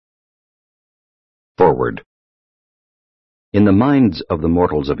Forward. In the minds of the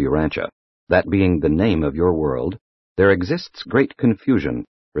mortals of Urantia, that being the name of your world, there exists great confusion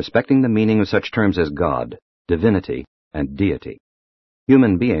respecting the meaning of such terms as God, divinity, and deity.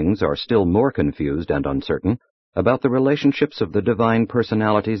 Human beings are still more confused and uncertain about the relationships of the divine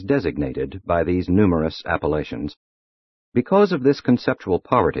personalities designated by these numerous appellations. Because of this conceptual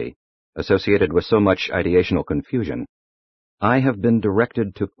poverty, associated with so much ideational confusion, I have been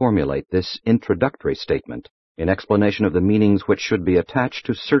directed to formulate this introductory statement in explanation of the meanings which should be attached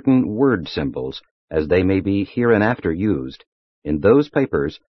to certain word symbols as they may be hereinafter used in those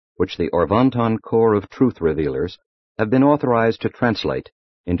papers which the Orvonton Corps of Truth Revealers have been authorized to translate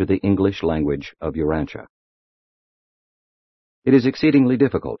into the English language of Urantia. It is exceedingly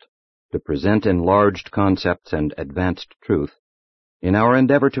difficult to present enlarged concepts and advanced truth in our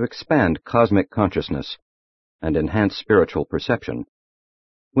endeavor to expand cosmic consciousness and enhance spiritual perception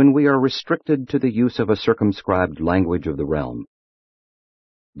when we are restricted to the use of a circumscribed language of the realm.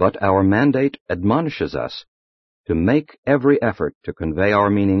 But our mandate admonishes us to make every effort to convey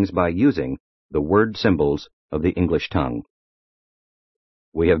our meanings by using the word symbols of the English tongue.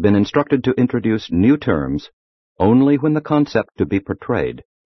 We have been instructed to introduce new terms only when the concept to be portrayed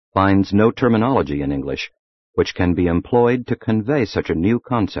finds no terminology in English which can be employed to convey such a new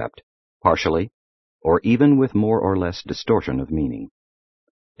concept, partially, or even with more or less distortion of meaning.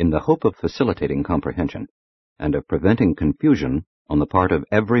 In the hope of facilitating comprehension and of preventing confusion on the part of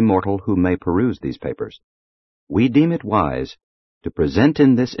every mortal who may peruse these papers, we deem it wise to present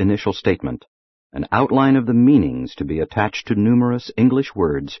in this initial statement an outline of the meanings to be attached to numerous English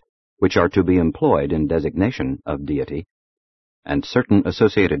words which are to be employed in designation of deity, and certain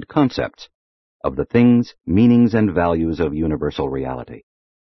associated concepts of the things, meanings, and values of universal reality.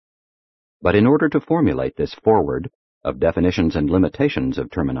 But in order to formulate this foreword of definitions and limitations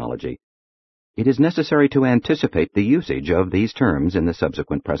of terminology, it is necessary to anticipate the usage of these terms in the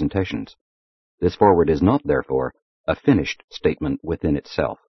subsequent presentations. This foreword is not, therefore, a finished statement within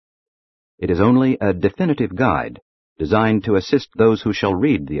itself. It is only a definitive guide designed to assist those who shall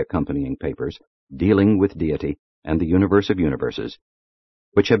read the accompanying papers dealing with deity and the universe of universes,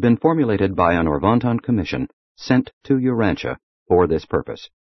 which have been formulated by an Orvonton commission sent to Urantia for this purpose.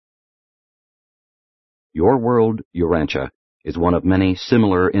 Your world, Urantia, is one of many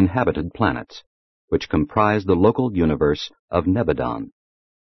similar inhabited planets, which comprise the local universe of Nebadon.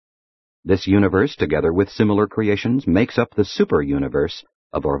 This universe, together with similar creations, makes up the super-universe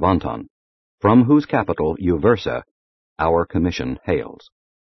of Orvonton, from whose capital, Uversa, our commission hails.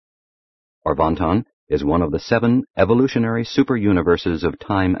 Orvonton is one of the 7 evolutionary super-universes of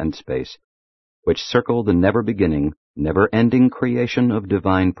time and space, which circle the never-beginning, never-ending creation of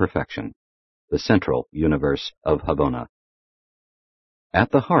divine perfection, the central universe of Havona.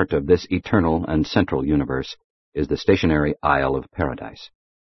 At the heart of this eternal and central universe is the stationary Isle of Paradise,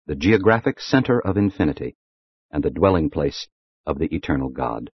 the geographic center of infinity, and the dwelling place of the eternal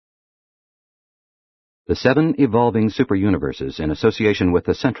God. The 7 evolving super-universes in association with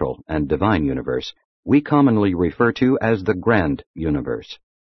the central and divine universe we commonly refer to as the Grand Universe.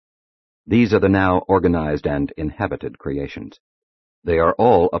 These are the now organized and inhabited creations. They are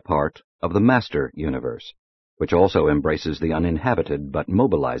all a part of the Master Universe, which also embraces the uninhabited but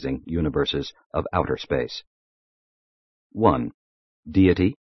mobilizing universes of outer space. 1.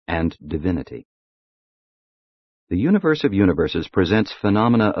 Deity and Divinity. The universe of universes presents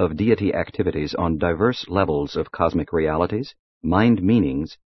phenomena of deity activities on diverse levels of cosmic realities, mind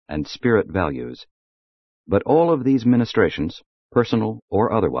meanings, and spirit values. But all of these ministrations, personal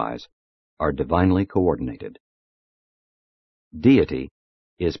or otherwise, are divinely coordinated. Deity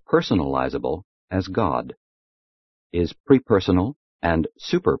is personalizable as God, is prepersonal and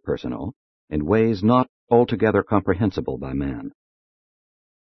superpersonal in ways not altogether comprehensible by man.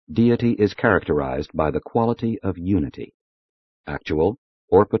 Deity is characterized by the quality of unity, actual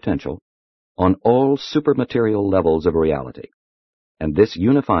or potential, on all supermaterial levels of reality, and this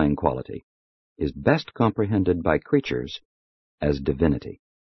unifying quality is best comprehended by creatures as divinity.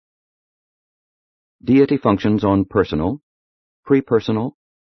 Deity functions on personal, prepersonal,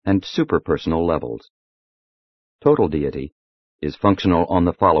 and superpersonal levels. Total deity is functional on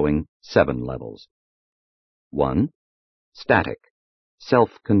the following 7 levels. 1. Static,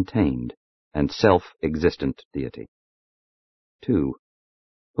 self-contained, and self-existent deity. 2.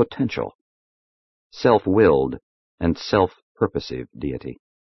 Potential, self-willed, and self-purposive deity.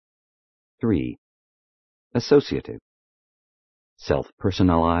 3. Associative,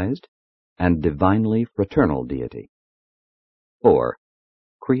 self-personalized, and divinely fraternal deity. 4.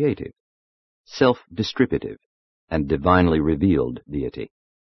 Creative, self-distributive, and divinely revealed deity.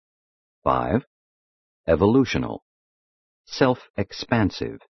 5. evolutional,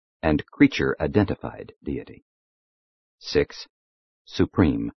 self-expansive, and creature-identified deity. 6.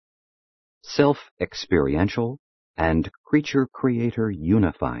 Supreme, self-experiential, and creature-creator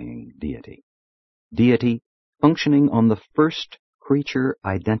unifying deity. Deity functioning on the first creature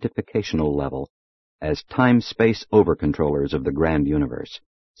identificational level as time-space overcontrollers of the grand universe,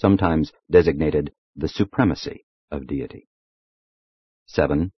 sometimes designated the supremacy of deity.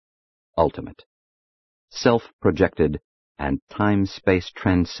 7. Ultimate, self-projected, and time-space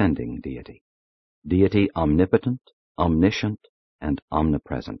transcending deity. Deity omnipotent, omniscient, and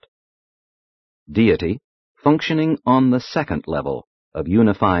omnipresent. Deity functioning on the second level of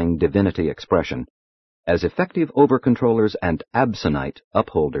unifying divinity expression as effective overcontrollers and absonite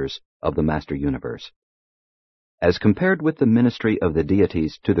upholders of the master universe. As compared with the ministry of the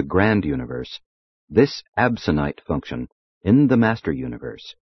deities to the grand universe, this absonite function in the master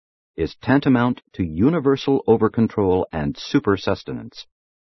universe is tantamount to universal overcontrol and supersustenance,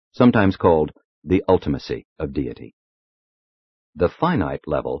 sometimes called the ultimacy of deity. The finite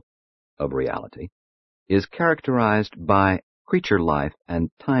level of reality is characterized by creature life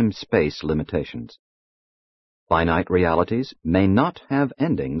and time-space limitations. Finite realities may not have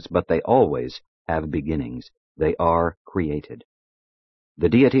endings, but they always have beginnings. They are created. The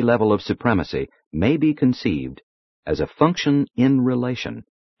deity level of supremacy may be conceived as a function in relation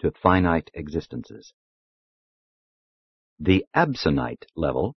to finite existences. The absonite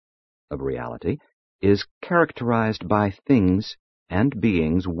level of reality is characterized by things and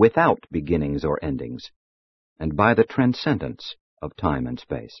beings without beginnings or endings, and by the transcendence of time and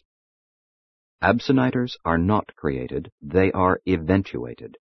space. Absoniters are not created, they are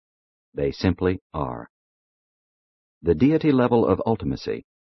eventuated. They simply are. The deity level of ultimacy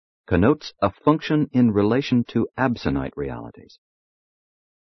connotes a function in relation to absonite realities.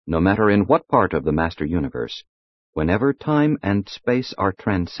 No matter in what part of the master universe, whenever time and space are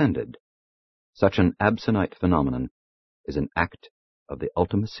transcended, such an absonite phenomenon is an act of the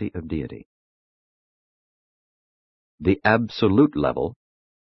ultimacy of deity. The absolute level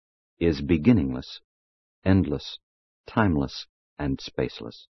is beginningless, endless, timeless, and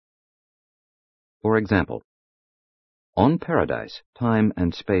spaceless. For example, on Paradise, time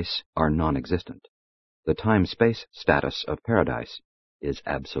and space are non-existent. The time-space status of Paradise is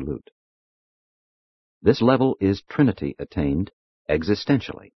absolute. This level is Trinity attained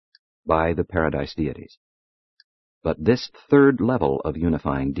existentially by the Paradise deities. But this third level of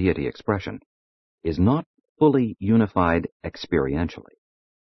unifying deity expression is not fully unified experientially.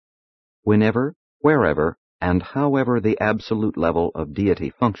 Whenever, wherever, and however the absolute level of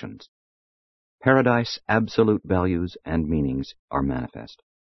deity functions, Paradise absolute values and meanings are manifest.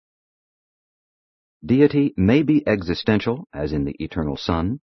 Deity may be existential, as in the eternal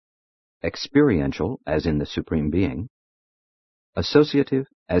Son, experiential, as in the Supreme Being, associative,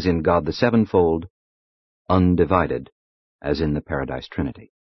 as in God the Sevenfold, undivided, as in the Paradise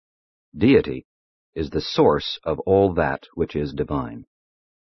Trinity. Deity is the source of all that which is divine.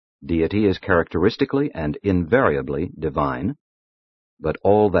 Deity is characteristically and invariably divine, but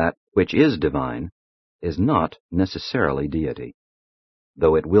all that which is divine is not necessarily deity,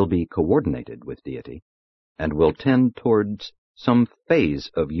 though it will be coordinated with deity, and will tend towards some phase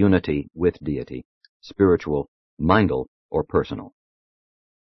of unity with deity, spiritual, mindal, or personal.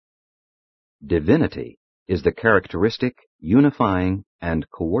 Divinity is the characteristic, unifying, and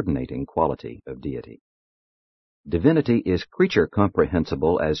coordinating quality of deity. Divinity is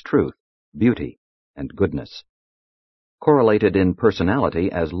creature-comprehensible as truth, beauty, and goodness, correlated in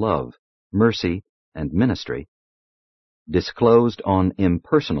personality as love, mercy, and ministry, disclosed on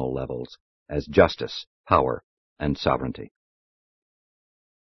impersonal levels as justice, power, and sovereignty.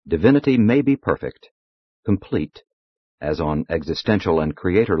 Divinity may be perfect, complete, as on existential and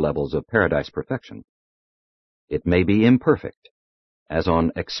creator levels of Paradise perfection. It may be imperfect, as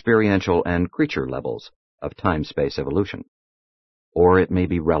on experiential and creature levels of time-space evolution. Or it may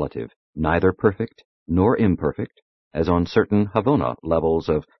be relative, neither perfect nor imperfect, as on certain Havona levels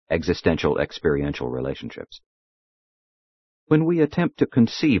of existential experiential relationships. When we attempt to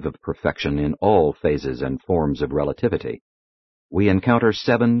conceive of perfection in all phases and forms of relativity, we encounter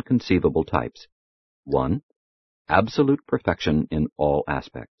 7 conceivable types. 1. Absolute perfection in all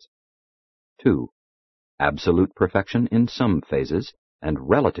aspects. 2. Absolute perfection in some phases and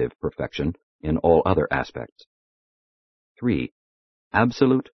relative perfection in all other aspects. 3.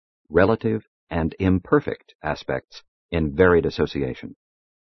 Absolute, relative, and imperfect aspects in varied association.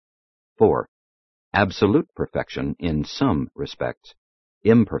 4. Absolute perfection in some respects,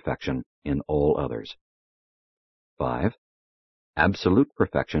 imperfection in all others. 5. Absolute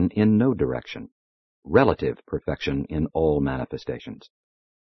perfection in no direction. relative perfection in all manifestations.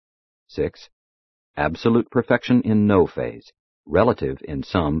 6. Absolute perfection in no phase, relative in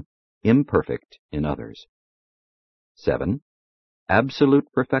some, imperfect in others. 7. Absolute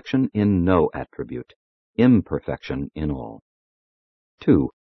perfection in no attribute, imperfection in all. 2.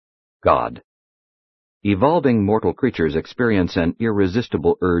 God. Evolving mortal creatures experience an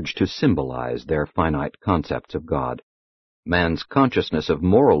irresistible urge to symbolize their finite concepts of God. Man's consciousness of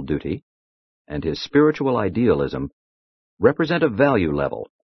moral duty and his spiritual idealism represent a value level,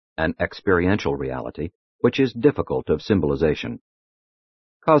 an experiential reality, which is difficult of symbolization.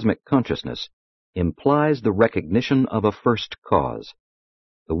 Cosmic consciousness implies the recognition of a first cause,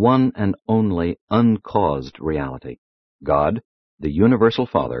 the one and only uncaused reality. God, the Universal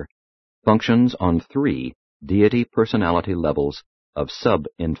Father, functions on 3 deity personality levels of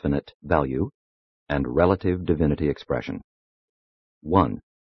sub-infinite value and relative divinity expression. 1.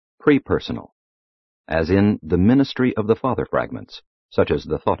 Pre-personal, as in the ministry of the Father fragments, such as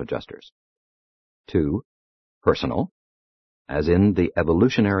the thought adjusters. 2. Personal, as in the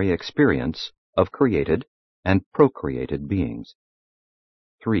evolutionary experience of created and procreated beings.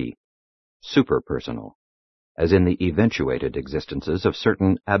 3. Superpersonal, as in the eventuated existences of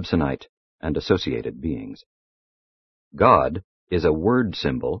certain absonite and associated beings. God is a word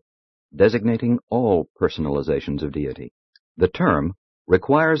symbol designating all personalizations of deity. The term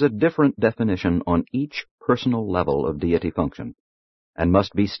requires a different definition on each personal level of deity function, and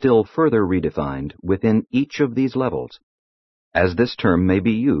must be still further redefined within each of these levels, as this term may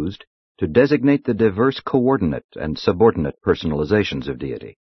be used to designate the diverse coordinate and subordinate personalizations of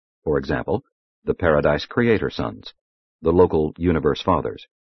deity, for example, the Paradise Creator Sons, the local Universe Fathers.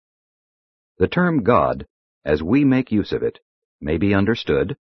 The term God, as we make use of it, may be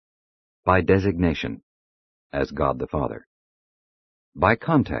understood by designation, as God the Father; by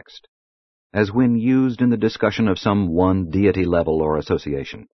context, as when used in the discussion of some one deity level or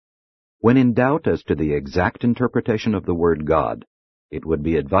association. When in doubt as to the exact interpretation of the word God, it would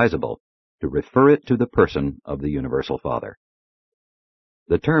be advisable to refer it to the person of the Universal Father.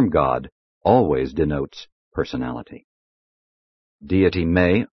 The term God always denotes personality. Deity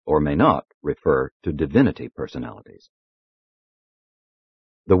may or may not refer to divinity personalities.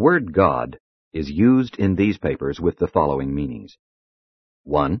 The word God is used in these papers with the following meanings.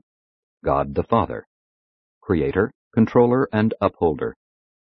 1. God the Father, Creator, Controller, and Upholder.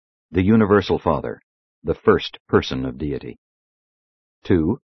 The Universal Father, the first person of deity.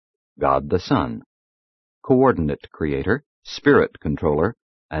 2. God the Son, Coordinate Creator, Spirit Controller,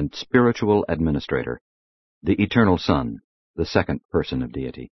 and Spiritual Administrator. The Eternal Son, the second person of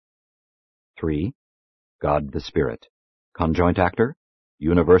deity. 3. God the Spirit, Conjoint Actor,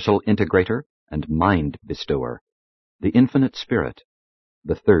 Universal Integrator, and Mind Bestower. The Infinite Spirit,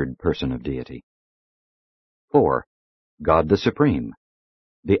 the third person of deity. 4. God the Supreme,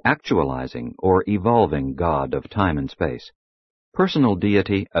 the actualizing or evolving God of time and space, personal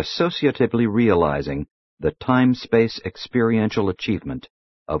deity associatively realizing the time-space experiential achievement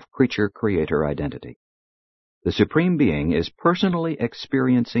of creature-creator identity. The Supreme Being is personally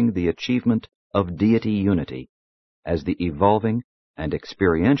experiencing the achievement of deity unity as the evolving and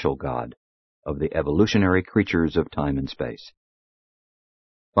experiential God of the evolutionary creatures of time and space.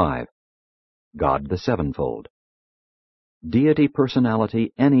 5. God the Sevenfold, deity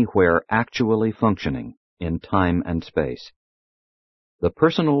personality anywhere actually functioning in time and space. The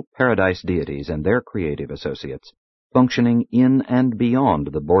personal paradise deities and their creative associates functioning in and beyond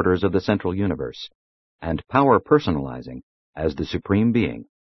the borders of the central universe, and power personalizing as the Supreme Being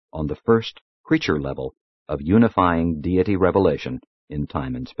on the first creature level of unifying deity revelation in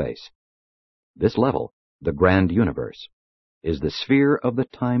time and space. This level, the grand universe, is the sphere of the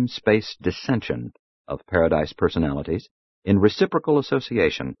time-space dissension of paradise personalities in reciprocal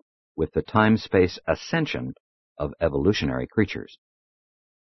association with the time-space ascension of evolutionary creatures.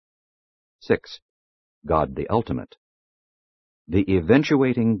 6. God the Ultimate, the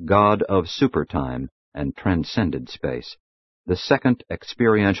eventuating God of supertime and transcended space, the second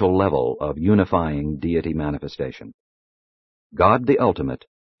experiential level of unifying deity manifestation. God the Ultimate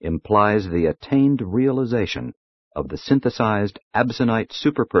implies the attained realization of the synthesized absonite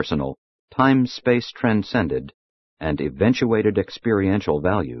superpersonal, time-space transcended, and eventuated experiential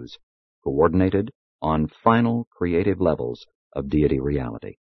values coordinated on final creative levels of deity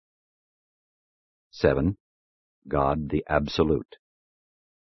reality. 7. God the Absolute,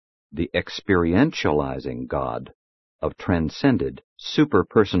 the experientializing God of transcended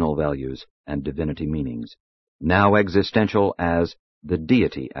superpersonal values and divinity meanings, now existential as the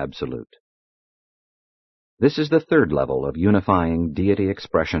Deity Absolute. This is the third level of unifying deity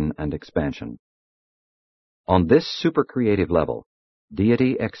expression and expansion. On this supercreative level,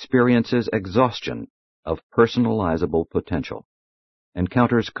 deity experiences exhaustion of personalizable potential,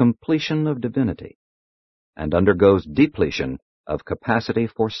 encounters completion of divinity, and undergoes depletion of capacity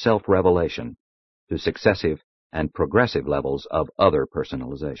for self-revelation to successive and progressive levels of other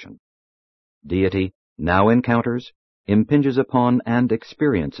personalization. Deity now encounters, impinges upon, and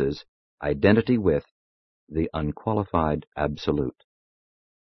experiences identity with the unqualified Absolute.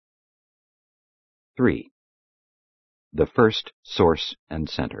 3. The first source and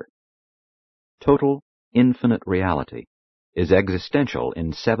center. Total, infinite reality is existential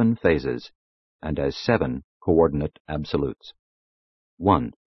in 7 phases and as 7 coordinate absolutes.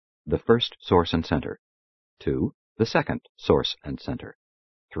 1. The first source and center. 2. The second source and center.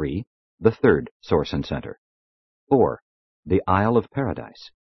 3. The third source and center. 4. The Isle of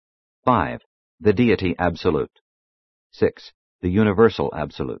Paradise. 5. The Deity Absolute. 6. The Universal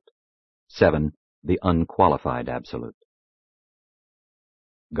Absolute. 7. The Unqualified Absolute.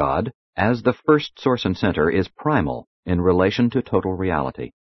 God, as the first source and center, is primal in relation to total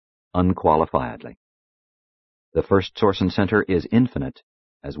reality, unqualifiedly. The first source and center is infinite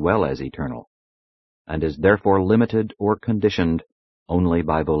as well as eternal, and is therefore limited or conditioned only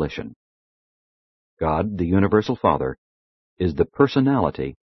by volition. God, the Universal Father, is the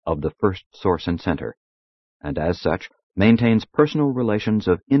personality of the first source and center, and as such maintains personal relations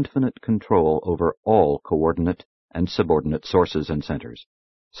of infinite control over all coordinate and subordinate sources and centers.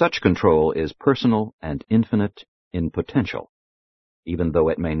 Such control is personal and infinite in potential, even though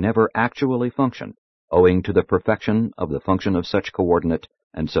it may never actually function, owing to the perfection of the function of such coordinate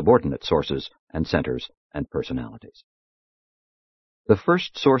and subordinate sources and centers and personalities. The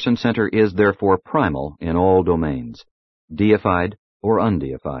first source and center is therefore primal in all domains, deified or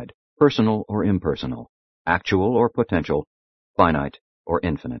undeified, personal or impersonal, actual or potential, finite or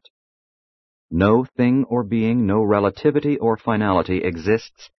infinite. No thing or being, no relativity or finality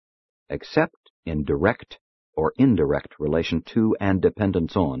exists except in direct or indirect relation to and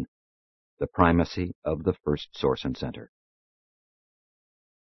dependence on the primacy of the first source and center.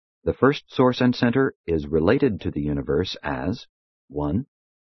 The first source and center is related to the universe as 1.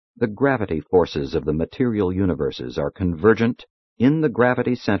 The gravity forces of the material universes are convergent in the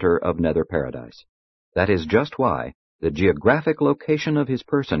gravity center of Nether Paradise. That is just why the geographic location of his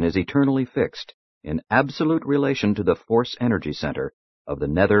person is eternally fixed in absolute relation to the force-energy center of the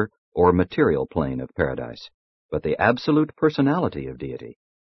nether or material plane of Paradise, but the absolute personality of deity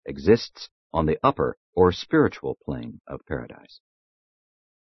exists on the upper or spiritual plane of Paradise.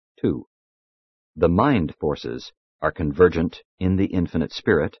 2. The mind forces are convergent in the infinite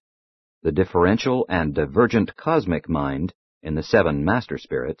spirit, the differential and divergent cosmic mind in the 7 master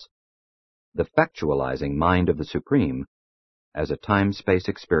spirits, the factualizing mind of the Supreme as a time-space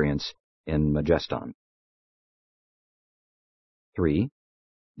experience in Majeston. 3.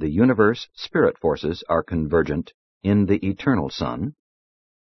 The universe spirit forces are convergent in the eternal Sun.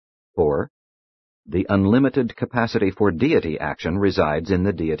 4. The unlimited capacity for deity action resides in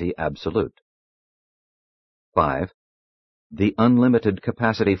the Deity Absolute. 5. The unlimited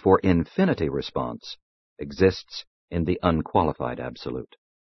capacity for infinity response exists in the Unqualified Absolute.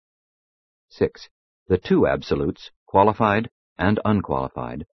 6. The 2 absolutes, qualified and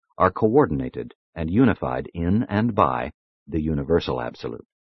unqualified, are coordinated and unified in and by the Universal Absolute.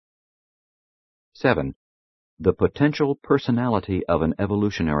 7. The potential personality of an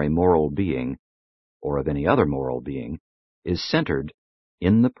evolutionary moral being, or of any other moral being, is centered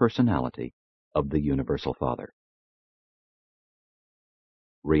in the personality of the Universal Father.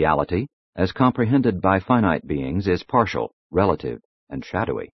 Reality, as comprehended by finite beings, is partial, relative, and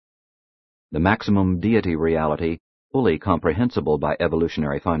shadowy. The maximum deity reality, fully comprehensible by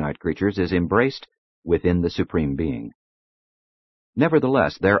evolutionary finite creatures, is embraced within the Supreme Being.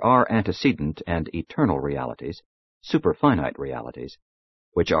 Nevertheless, there are antecedent and eternal realities, superfinite realities,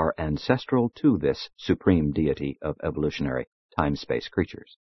 which are ancestral to this supreme deity of evolutionary time-space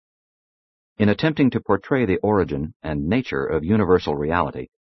creatures. In attempting to portray the origin and nature of universal reality,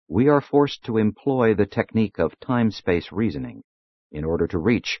 we are forced to employ the technique of time-space reasoning in order to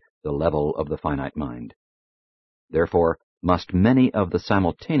reach the level of the finite mind. Therefore, must many of the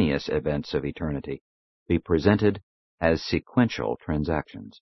simultaneous events of eternity be presented as sequential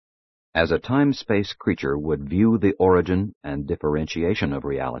transactions. As a time-space creature would view the origin and differentiation of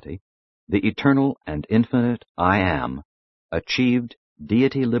reality, the eternal and infinite I Am achieved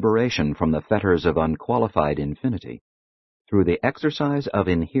deity liberation from the fetters of unqualified infinity through the exercise of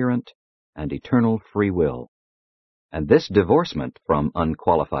inherent and eternal free will, and this divorcement from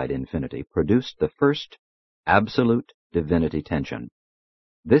unqualified infinity produced the first absolute divinity tension,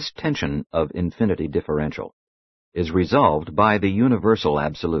 This tension of infinity differential is resolved by the universal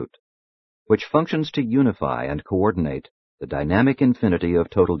absolute, which functions to unify and coordinate the dynamic infinity of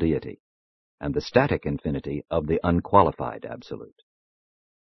total deity and the static infinity of the unqualified absolute.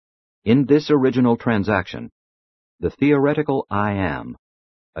 In this original transaction, the theoretical I Am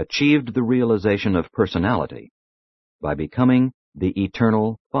achieved the realization of personality by becoming the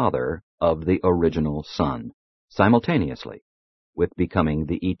eternal Father of the original Son, simultaneously with becoming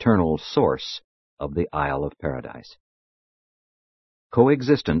the eternal source of the Isle of Paradise.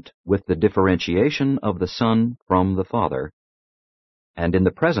 Coexistent with the differentiation of the Son from the Father, and in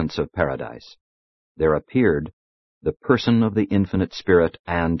the presence of Paradise, there appeared the person of the infinite Spirit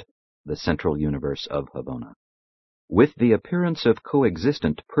and the central universe of Habona. With the appearance of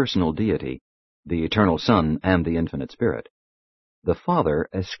coexistent personal deity, the eternal Son and the infinite Spirit, the Father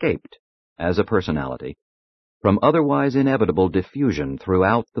escaped, as a personality, from otherwise inevitable diffusion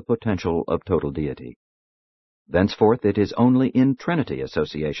throughout the potential of total deity. Thenceforth it is only in Trinity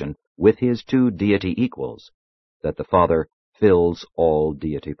association with his two deity equals that the Father fills all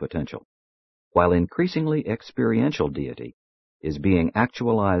deity potential, while increasingly experiential deity is being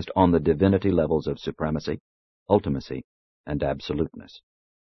actualized on the divinity levels of supremacy, ultimacy, and absoluteness.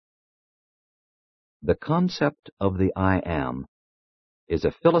 The concept of the I Am is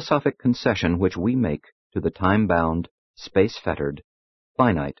a philosophic concession which we make to the time-bound, space-fettered,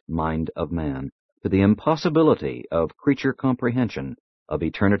 finite mind of man, to the impossibility of creature comprehension of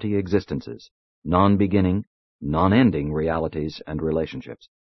eternity existences, non-beginning, non-ending realities and relationships.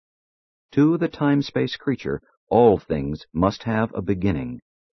 To the time-space creature, all things must have a beginning,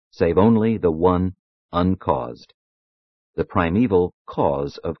 save only the one uncaused, the primeval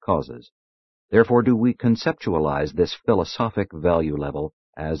cause of causes. Therefore do we conceptualize this philosophic value level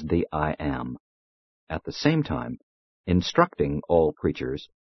as the I Am, at the same time instructing all creatures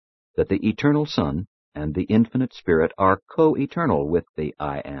that the eternal Son and the infinite Spirit are co-eternal with the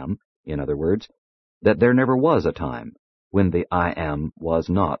I Am, in other words, that there never was a time when the I Am was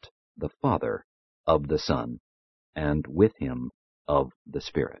not the Father of the Son, and with him of the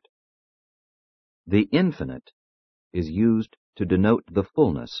Spirit. The infinite is used to denote the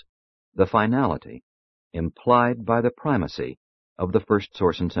fullness, the finality, implied by the primacy of the first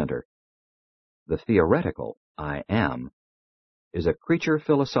source and center. The theoretical I Am is a creature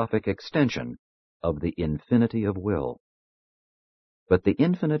philosophic extension of the infinity of will. But the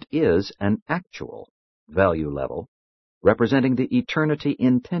infinite is an actual value level, representing the eternity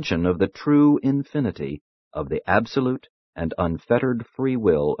intention of the true infinity of the absolute and unfettered free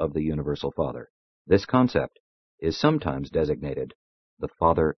will of the Universal Father. This concept is sometimes designated the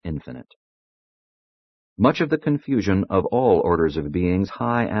Father Infinite. Much of the confusion of all orders of beings,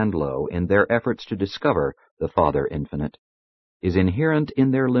 high and low, in their efforts to discover the Father Infinite is inherent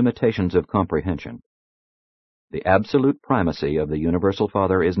in their limitations of comprehension. The absolute primacy of the Universal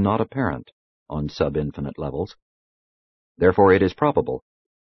Father is not apparent on sub-infinite levels. Therefore it is probable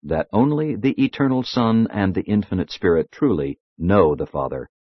that only the eternal Son and the infinite Spirit truly know the Father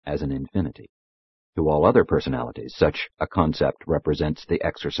as an infinity. To all other personalities, such a concept represents the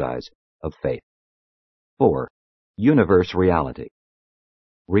exercise of faith. 4. Universe reality.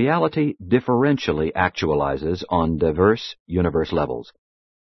 Reality differentially actualizes on diverse universe levels.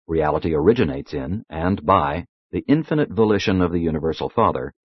 Reality originates in and by the infinite volition of the Universal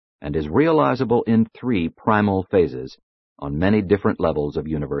Father and is realizable in three primal phases on many different levels of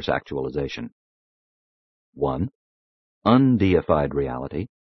universe actualization. 1. Undeified reality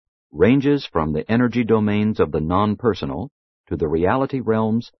ranges from the energy domains of the non-personal to the reality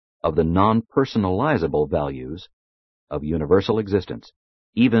realms of the non-personalizable values of universal existence,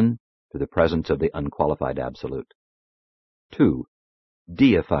 even to the presence of the unqualified absolute. 2.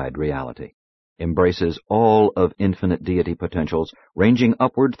 Deified reality embraces all of infinite deity potentials, ranging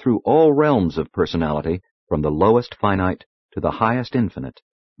upward through all realms of personality, from the lowest finite to the highest infinite,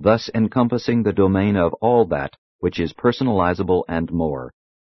 thus encompassing the domain of all that which is personalizable and more,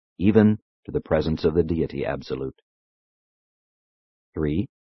 even to the presence of the deity absolute. 3.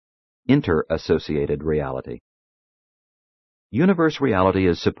 Inter-associated reality. Universe reality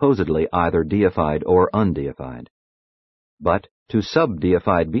is supposedly either deified or undeified. But to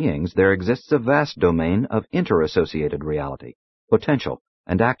sub-deified beings there exists a vast domain of inter-associated reality, potential,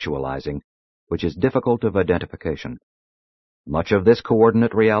 and actualizing, which is difficult of identification. Much of this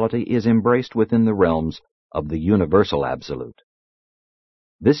coordinate reality is embraced within the realms of the universal absolute.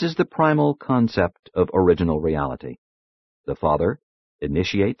 This is the primal concept of original reality. The Father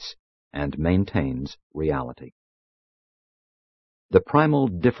initiates and maintains reality. The primal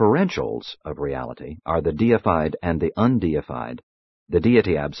differentials of reality are the deified and the undeified the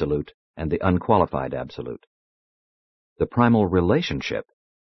deity absolute and the unqualified absolute. The primal relationship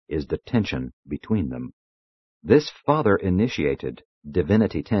is the tension between them. This Father-initiated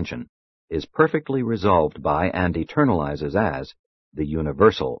divinity tension is perfectly resolved by and eternalizes as the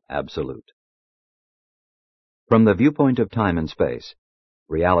universal absolute. From the viewpoint of time and space,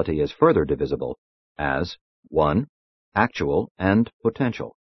 reality is further divisible as 1. Actual and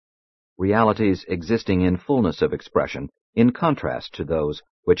potential, realities existing in fullness of expression in contrast to those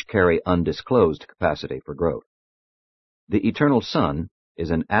which carry undisclosed capacity for growth. The eternal Son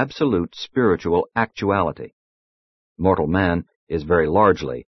is an absolute spiritual actuality. Mortal man is very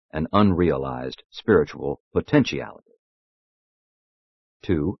largely an unrealized spiritual potentiality.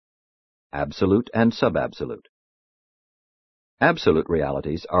 2. Absolute and subabsolute. Absolute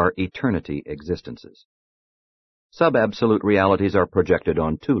realities are eternity existences. Subabsolute realities are projected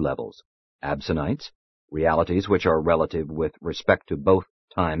on two levels: absonites, realities which are relative with respect to both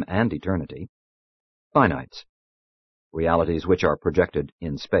time and eternity; finites, realities which are projected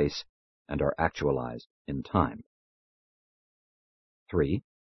in space and are actualized in time. 3.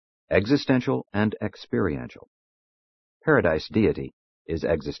 Existential and experiential. Paradise deity is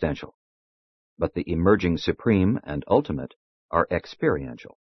existential, but the emerging supreme and ultimate are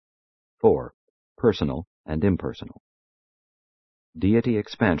experiential. 4. Personal and impersonal. Deity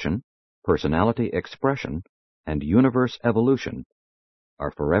expansion, personality expression, and universe evolution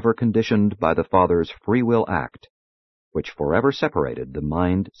are forever conditioned by the Father's free will act, which forever separated the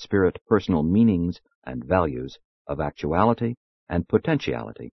mind-spirit-personal meanings and values of actuality and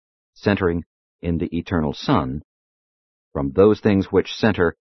potentiality, centering in the eternal Son, from those things which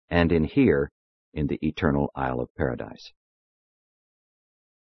center and inhere in the eternal Isle of Paradise.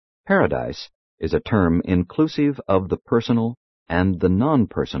 Paradise is a term inclusive of the personal and the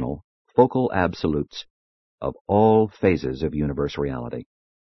non-personal focal absolutes of all phases of universe reality.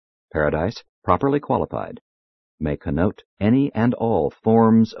 Paradise, properly qualified, may connote any and all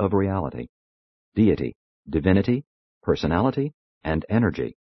forms of reality: deity, divinity, personality, and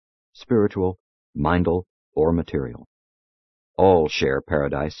energy, spiritual, mindal, or material. All share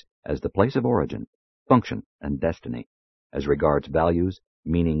Paradise as the place of origin, function, and destiny, as regards values,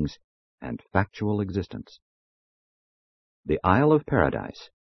 meanings, and factual existence. The Isle of Paradise,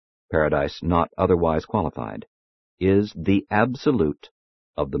 Paradise not otherwise qualified, is the absolute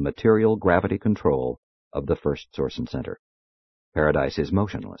of the material gravity control of the first source and center. Paradise is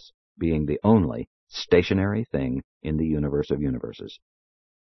motionless, being the only stationary thing in the universe of universes.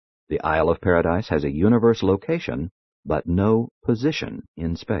 The Isle of Paradise has a universe location, but no position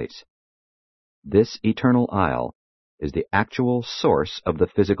in space. This eternal isle is the actual source of the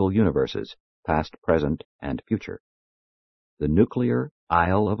physical universes, past, present, and future. The nuclear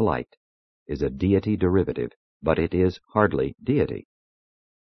Isle of Light is a deity derivative, but it is hardly deity.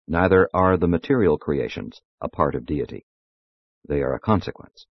 Neither are the material creations a part of deity. They are a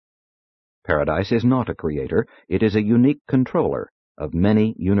consequence. Paradise is not a creator, it is a unique controller of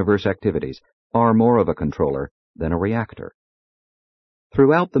many universe activities, far more of a controller than a reactor.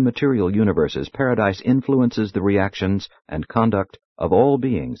 Throughout the material universes, Paradise influences the reactions and conduct of all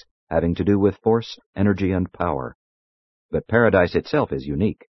beings having to do with force, energy, and power. But Paradise itself is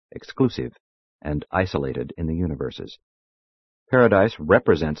unique, exclusive, and isolated in the universes. Paradise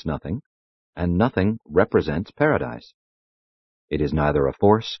represents nothing, and nothing represents Paradise. It is neither a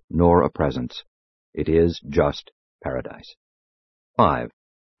force nor a presence. It is just Paradise. 5.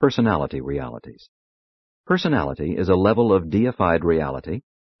 Personality realities. Personality is a level of deified reality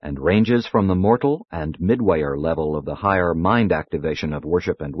and ranges from the mortal and midwayer level of the higher mind activation of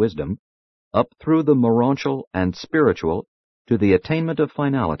worship and wisdom up through the morontial and spiritual to the attainment of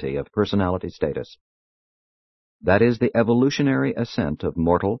finality of personality status. That is the evolutionary ascent of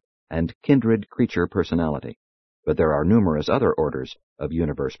mortal and kindred creature personality, but there are numerous other orders of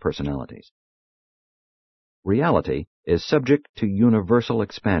universe personalities. Reality is subject to universal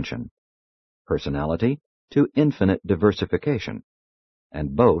expansion, personality to infinite diversification,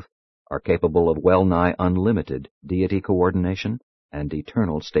 and both are capable of well-nigh unlimited deity coordination and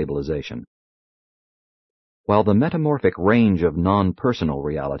eternal stabilization. While the metamorphic range of non-personal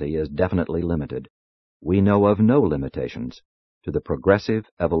reality is definitely limited, we know of no limitations to the progressive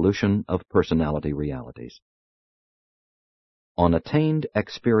evolution of personality realities. On attained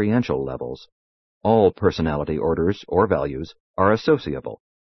experiential levels, all personality orders or values are associable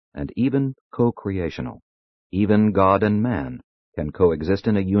and even co-creational. Even God and man can coexist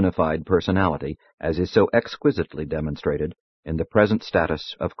in a unified personality, as is so exquisitely demonstrated in the present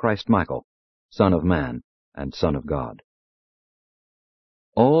status of Christ Michael, Son of Man and Son of God.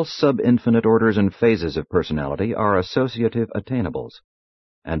 All sub-infinite orders and phases of personality are associative attainables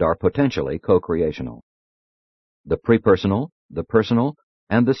and are potentially co-creational. The prepersonal, the personal,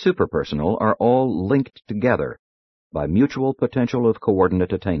 and the superpersonal are all linked together by mutual potential of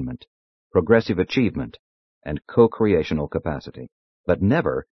coordinate attainment, progressive achievement, and co-creational capacity. But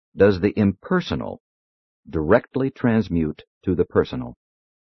never does the impersonal directly transmute to the personal.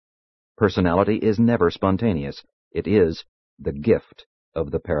 Personality is never spontaneous. It is the gift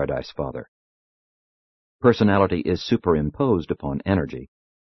of the Paradise Father. Personality is superimposed upon energy,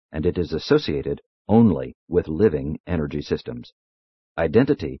 and it is associated only with living energy systems.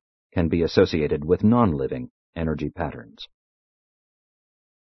 Identity can be associated with non-living energy patterns.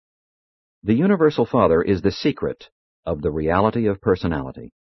 The Universal Father is the secret of the reality of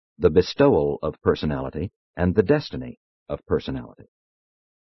personality, the bestowal of personality, and the destiny of personality.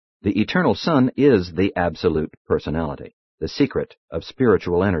 The Eternal Son is the absolute personality, the secret of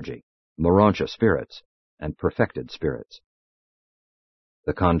spiritual energy, Morontia spirits, and perfected spirits.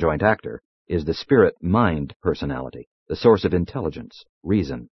 The Conjoint Actor is the spirit-mind personality, the source of intelligence,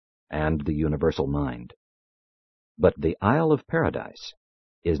 reason, and the universal mind. But the Isle of Paradise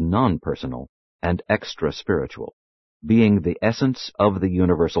is non-personal and extra-spiritual, being the essence of the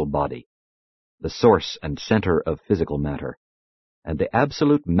universal body, the source and center of physical matter, and the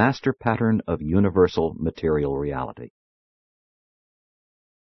absolute master pattern of universal material reality.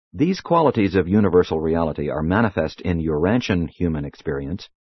 These qualities of universal reality are manifest in Urantian human experience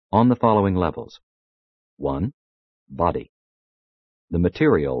on the following levels. 1. Body. The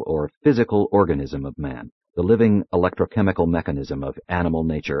material or physical organism of man, the living electrochemical mechanism of animal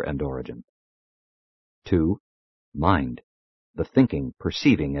nature and origin. 2. Mind. The thinking,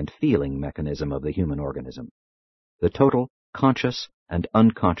 perceiving, and feeling mechanism of the human organism. The total conscious and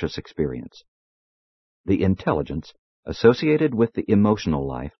unconscious experience. The intelligence associated with the emotional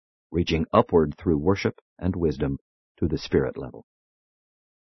life, reaching upward through worship and wisdom to the spirit level.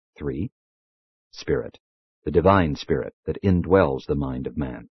 3. Spirit. The divine spirit that indwells the mind of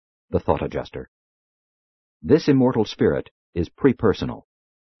man, the thought adjuster. This immortal spirit is prepersonal,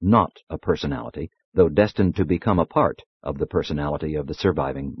 not a personality, though destined to become a part of the personality of the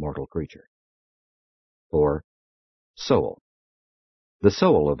surviving mortal creature. 4. Soul. The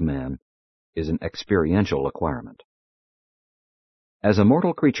soul of man is an experiential acquirement. As a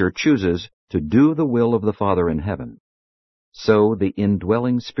mortal creature chooses to do the will of the Father in heaven, so the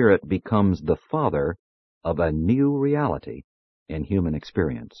indwelling spirit becomes the father of a new reality in human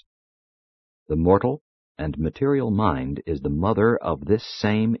experience. The mortal and material mind is the mother of this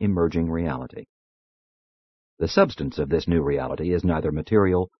same emerging reality. The substance of this new reality is neither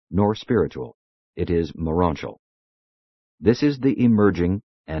material nor spiritual. It is morontial. This is the emerging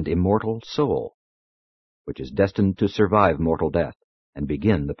and immortal soul, which is destined to survive mortal death and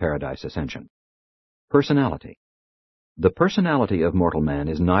begin the paradise ascension. Personality. The personality of mortal man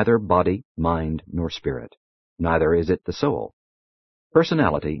is neither body, mind, nor spirit. Neither is it the soul.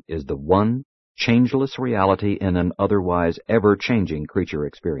 Personality is the one changeless reality in an otherwise ever-changing creature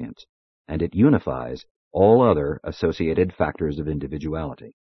experience, and it unifies all other associated factors of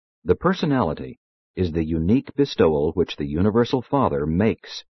individuality. The personality is the unique bestowal which the Universal Father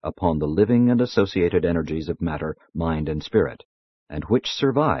makes upon the living and associated energies of matter, mind, and spirit, and which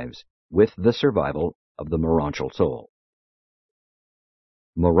survives with the survival of the morontial soul.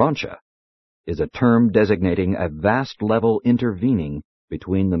 Morontia is a term designating a vast level intervening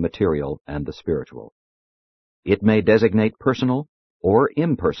between the material and the spiritual. It may designate personal or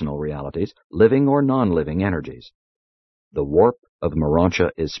impersonal realities, living or non-living energies. The warp of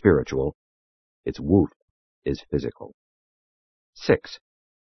Morontia is spiritual. Its woof is physical. 6.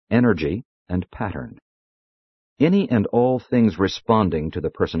 Energy and pattern. Any and all things responding to the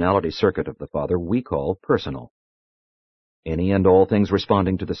personality circuit of the Father we call personal. Any and all things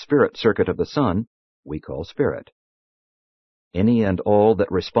responding to the spirit circuit of the Son we call spirit. Any and all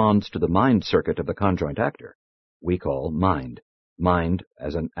that responds to the mind circuit of the Conjoint Actor we call mind. Mind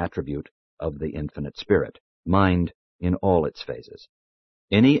as an attribute of the infinite spirit. Mind in all its phases.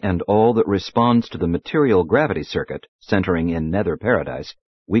 Any and all that responds to the material gravity circuit centering in nether paradise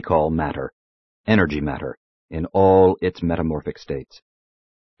we call matter. Energy matter in all its metamorphic states.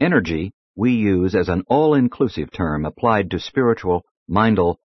 Energy we use as an all-inclusive term applied to spiritual,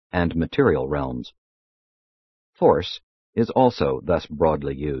 mindal, and material realms. Force is also thus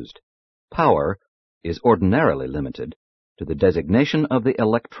broadly used. Power is ordinarily limited to the designation of the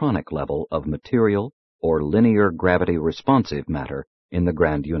electronic level of material or linear gravity-responsive matter in the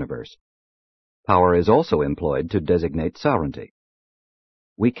grand universe. Power is also employed to designate sovereignty.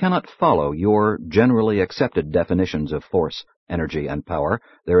 We cannot follow your generally accepted definitions of force energy and power,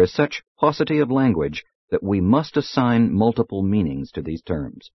 there is such paucity of language that we must assign multiple meanings to these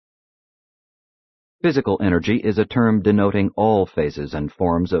terms. Physical energy is a term denoting all phases and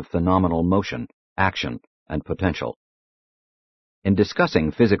forms of phenomenal motion, action, and potential. In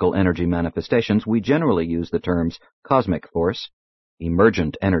discussing physical energy manifestations, we generally use the terms cosmic force,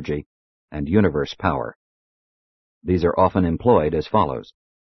 emergent energy, and universe power. These are often employed as follows.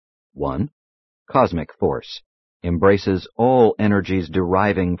 1. Cosmic force embraces all energies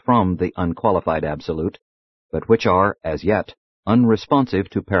deriving from the unqualified absolute, but which are, as yet, unresponsive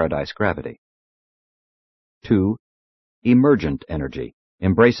to paradise gravity. 2. Emergent energy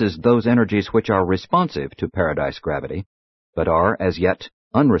embraces those energies which are responsive to paradise gravity, but are, as yet,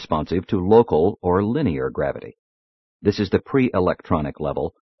 unresponsive to local or linear gravity. This is the pre-electronic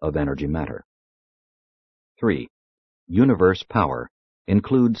level of energy matter. 3. Universe power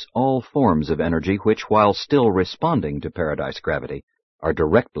includes all forms of energy which, while still responding to paradise gravity, are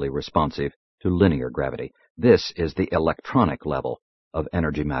directly responsive to linear gravity. This is the electronic level of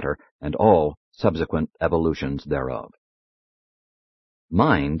energy matter and all subsequent evolutions thereof.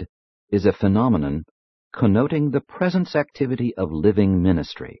 Mind is a phenomenon connoting the presence activity of living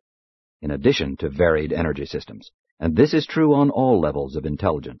ministry, in addition to varied energy systems, and this is true on all levels of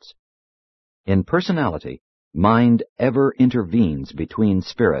intelligence. In personality, mind ever intervenes between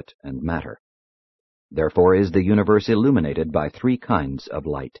spirit and matter. Therefore is the universe illuminated by three kinds of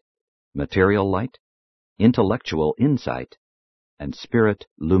light: material light, intellectual insight, and spirit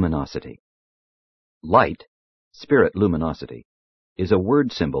luminosity. Light, spirit luminosity, is a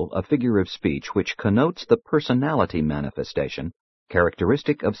word symbol, a figure of speech which connotes the personality manifestation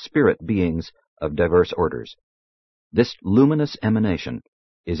characteristic of spirit beings of diverse orders. This luminous emanation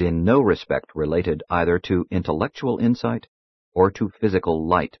is in no respect related either to intellectual insight or to physical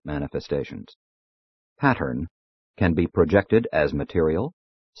light manifestations. Pattern can be projected as material,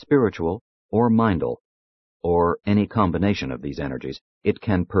 spiritual, or mindal, or any combination of these energies. It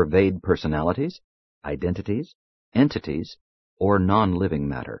can pervade personalities, identities, entities, or non-living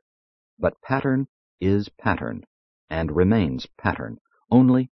matter. But pattern is pattern, and remains pattern.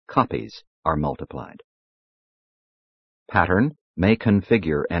 Only copies are multiplied. Pattern may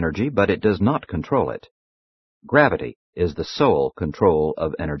configure energy, but it does not control it. Gravity is the sole control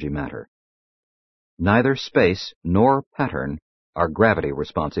of energy matter. Neither space nor pattern are gravity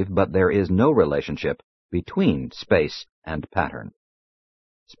responsive, but there is no relationship between space and pattern.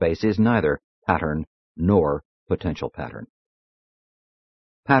 Space is neither pattern nor potential pattern.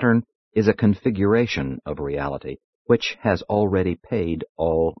 Pattern is a configuration of reality which has already paid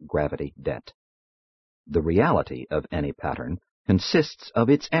all gravity debt. The reality of any pattern consists of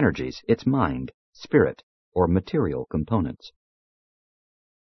its energies, its mind, spirit, or material components.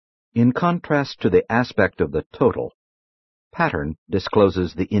 In contrast to the aspect of the total, pattern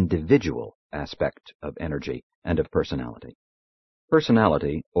discloses the individual aspect of energy and of personality.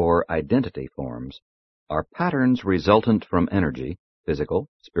 Personality, or identity forms, are patterns resultant from energy, physical,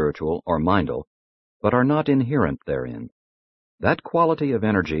 spiritual, or mindal, but are not inherent therein. That quality of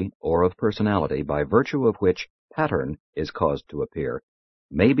energy or of personality by virtue of which pattern is caused to appear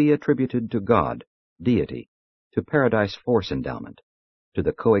may be attributed to God, deity, to paradise force endowment, to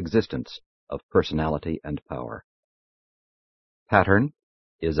the coexistence of personality and power. Pattern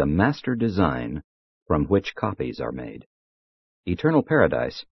is a master design from which copies are made. Eternal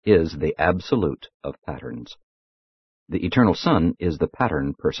paradise is the absolute of patterns. The eternal Son is the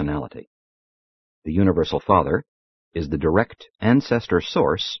pattern personality. The universal Father is the direct ancestor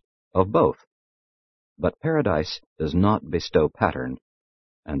source of both. But paradise does not bestow pattern,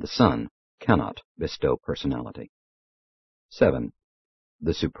 and the Son cannot bestow personality. 7.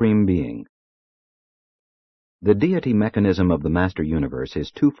 The Supreme Being. The deity mechanism of the Master Universe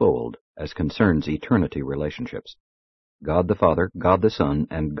is twofold as concerns eternity relationships. God the Father, God the Son,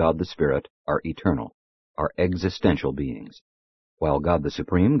 and God the Spirit are eternal, are existential beings, while God the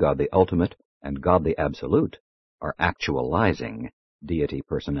Supreme, God the Ultimate, and God the Absolute are actualizing deity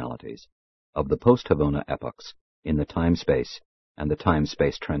personalities of the post-Havona epochs in the time-space and the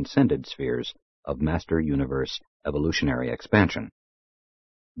time-space transcended spheres of Master Universe evolutionary expansion.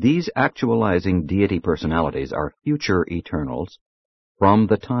 These actualizing deity personalities are future eternals from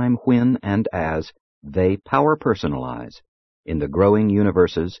the time when and as they power-personalize in the growing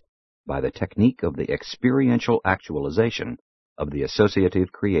universes by the technique of the experiential actualization of the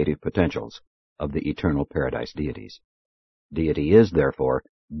associative creative potentials of the eternal paradise deities. Deity is, therefore,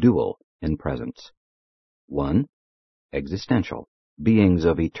 dual in presence. 1. Existential, beings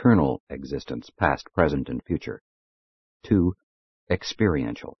of eternal existence, past, present, and future. 2.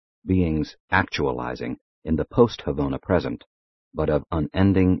 Experiential, beings actualizing in the post-Havona present but of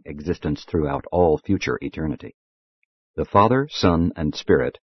unending existence throughout all future eternity. The Father, Son, and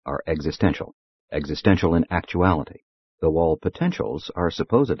Spirit are existential in actuality, though all potentials are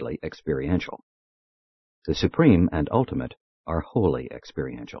supposedly experiential. The Supreme and Ultimate are wholly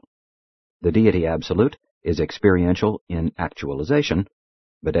experiential. The Deity Absolute is experiential in actualization,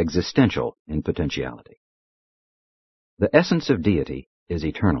 but existential in potentiality. The essence of deity is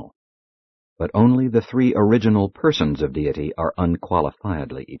eternal, but only the three original persons of deity are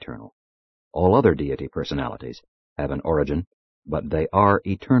unqualifiedly eternal. All other deity personalities have an origin, but they are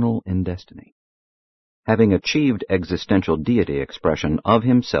eternal in destiny. Having achieved existential deity expression of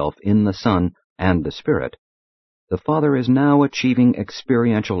himself in the Son and the Spirit, the Father is now achieving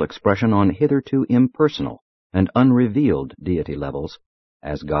experiential expression on hitherto impersonal and unrevealed deity levels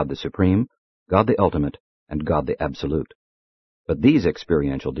as God the Supreme, God the Ultimate, and God the Absolute. But these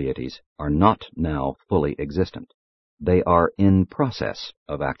experiential deities are not now fully existent. They are in process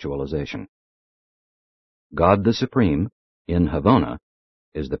of actualization. God the Supreme, in Havona,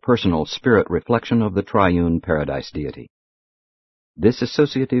 is the personal spirit reflection of the triune paradise deity. This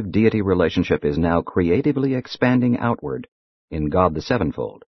associative deity relationship is now creatively expanding outward in God the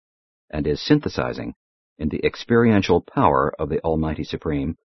Sevenfold, and is synthesizing in the experiential power of the Almighty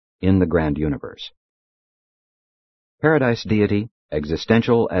Supreme in the grand universe. Paradise deity,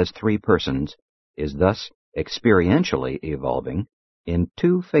 existential as three persons, is thus experientially evolving in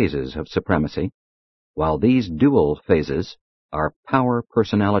two phases of supremacy, while these dual phases are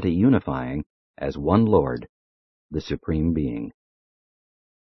power-personality unifying as one Lord, the Supreme Being.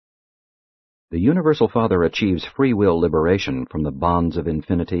 The Universal Father achieves free will liberation from the bonds of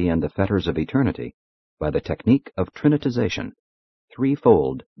infinity and the fetters of eternity by the technique of trinitization,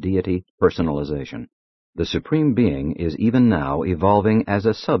 threefold deity personalization. The Supreme Being is even now evolving as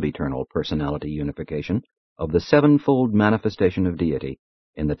a sub-eternal personality unification of the sevenfold manifestation of deity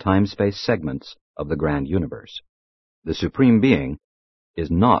in the time-space segments of the grand universe. The Supreme Being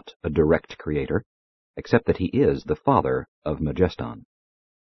is not a direct creator, except that he is the Father of Majeston.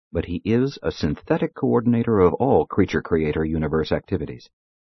 But he is a synthetic coordinator of all creature-creator universe activities.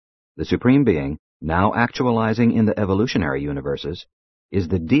 The Supreme Being, now actualizing in the evolutionary universes, is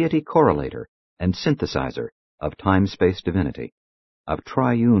the deity correlator and synthesizer of time-space divinity, of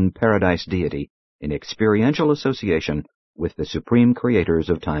triune paradise deity in experiential association with the supreme creators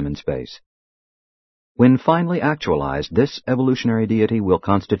of time and space. When finally actualized, this evolutionary deity will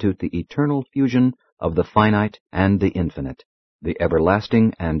constitute the eternal fusion of the finite and the infinite, the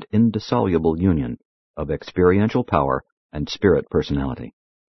everlasting and indissoluble union of experiential power and spirit personality.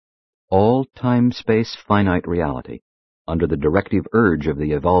 All time-space finite reality, under the directive urge of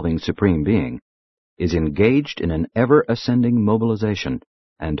the evolving Supreme Being, is engaged in an ever-ascending mobilization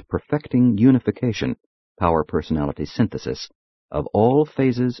and perfecting unification, power-personality synthesis, of all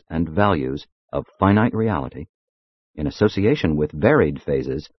phases and values of finite reality, in association with varied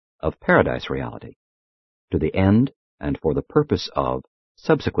phases of paradise reality, to the end and for the purpose of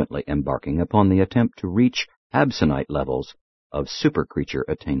subsequently embarking upon the attempt to reach absonite levels of supercreature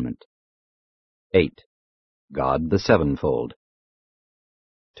attainment. 8. God the Sevenfold.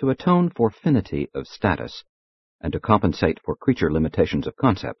 To atone for finity of status, and to compensate for creature limitations of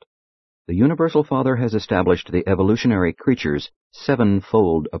concept, the Universal Father has established the evolutionary creature's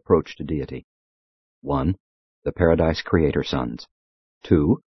sevenfold approach to deity. 1. The Paradise Creator Sons.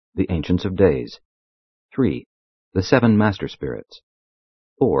 2. The Ancients of Days. 3. The Seven Master Spirits.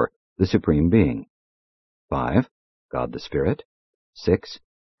 4. The Supreme Being. 5. God the Spirit. 6.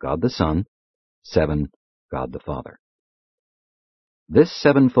 God the Son. 7. God the Father. This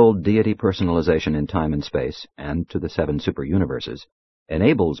sevenfold deity personalization in time and space, and to the seven super-universes,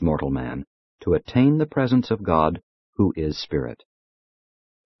 enables mortal man to attain the presence of God, who is Spirit.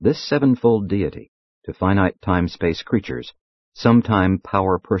 This sevenfold deity, to finite time-space creatures, sometime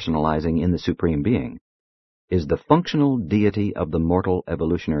power-personalizing in the Supreme Being, is the functional deity of the mortal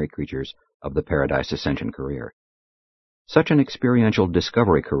evolutionary creatures of the Paradise Ascension career. Such an experiential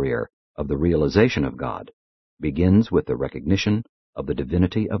discovery career of the realization of God begins with the recognition of the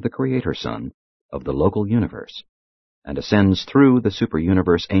divinity of the Creator Son of the local universe, and ascends through the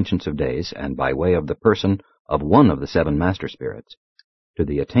super-universe Ancients of Days and by way of the person of one of the seven Master Spirits, to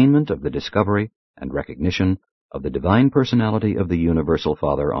the attainment of the discovery and recognition of the divine personality of the Universal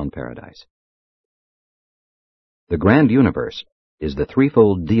Father on Paradise. The grand universe is the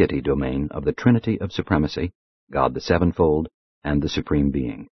threefold deity domain of the Trinity of Supremacy, God the Sevenfold, and the Supreme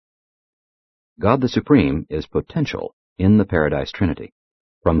Being. God the Supreme is potential in the Paradise Trinity,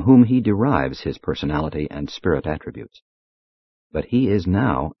 from whom he derives his personality and spirit attributes. But he is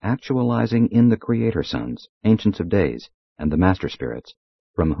now actualizing in the Creator Sons, Ancients of Days, and the master spirits,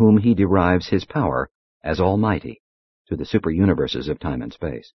 from whom he derives his power as Almighty to the super-universes of time and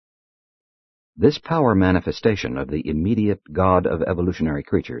space. This power manifestation of the immediate God of evolutionary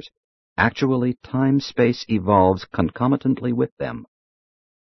creatures actually time-space evolves concomitantly with them.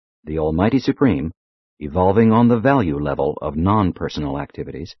 The Almighty Supreme, evolving on the value level of non-personal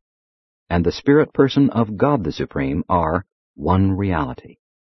activities, and the spirit person of God the Supreme are one reality,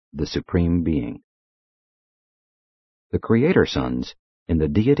 the Supreme Being. The Creator Sons, in the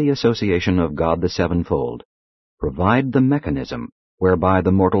deity association of God the Sevenfold, provide the mechanism whereby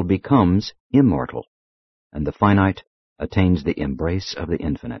the mortal becomes immortal, and the finite attains the embrace of the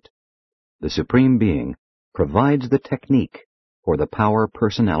infinite. The Supreme Being provides the technique for the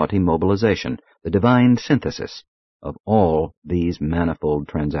power-personality mobilization, the divine synthesis of all these manifold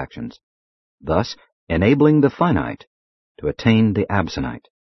transactions, thus enabling the finite to attain the absonite,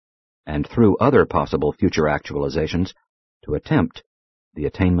 and through other possible future actualizations to attempt the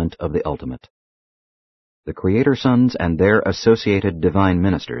attainment of the ultimate. The Creator Sons and their associated divine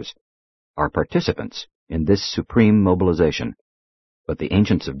ministers are participants in this supreme mobilization, but the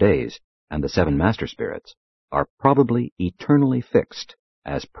Ancients of Days and the seven Master Spirits are probably eternally fixed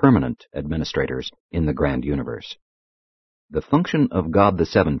as permanent administrators in the grand universe. The function of God the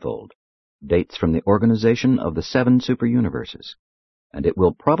Sevenfold dates from the organization of the seven super-universes, and it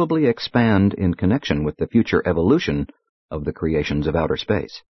will probably expand in connection with the future evolution of the creations of outer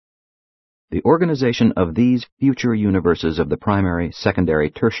space. The organization of these future universes of the primary, secondary,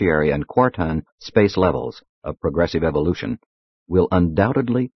 tertiary, and quartile space levels of progressive evolution will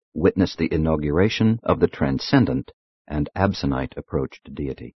undoubtedly witness the inauguration of the transcendent and absonite approach to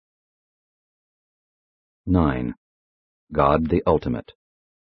deity. 9. God the Ultimate.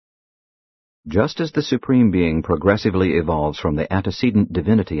 Just as the Supreme Being progressively evolves from the antecedent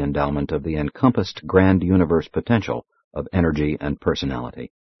divinity endowment of the encompassed grand universe potential of energy and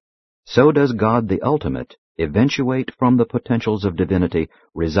personality, so does God the Ultimate eventuate from the potentials of divinity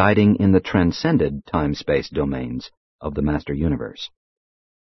residing in the transcended time-space domains of the Master Universe.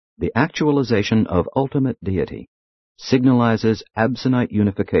 The actualization of ultimate deity signalizes absonite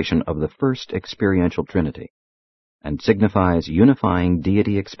unification of the first experiential trinity, and signifies unifying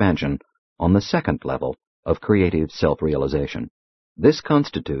deity expansion on the second level of creative self-realization. This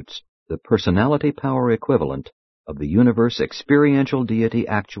constitutes the personality power equivalent of the universe experiential deity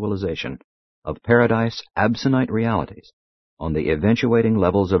actualization of paradise absonite realities on the eventuating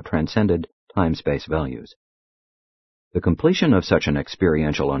levels of transcended time-space values. The completion of such an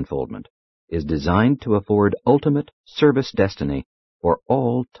experiential unfoldment is designed to afford ultimate service destiny for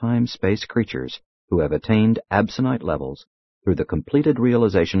all time-space creatures who have attained absonite levels through the completed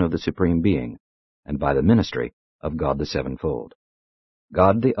realization of the Supreme Being and by the ministry of God the Sevenfold.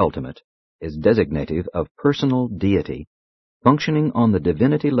 God the Ultimate is designative of personal deity functioning on the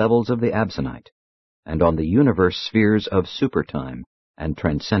divinity levels of the absonite and on the universe spheres of supertime and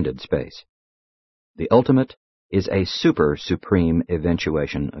transcended space. The Ultimate is a super-supreme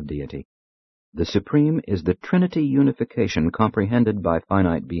eventuation of deity. The Supreme is the Trinity unification comprehended by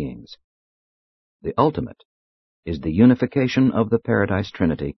finite beings. The Ultimate is the unification of the Paradise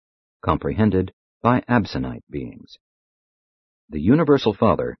Trinity comprehended by absonite beings. The Universal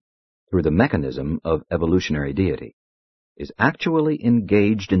Father, through the mechanism of evolutionary deity, is actually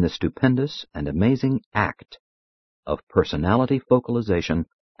engaged in the stupendous and amazing act of personality focalization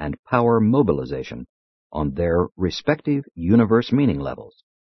and power mobilization on their respective universe meaning levels,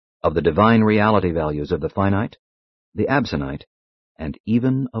 of the divine reality values of the finite, the absonite, and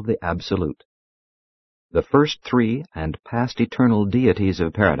even of the absolute. The first three and past eternal deities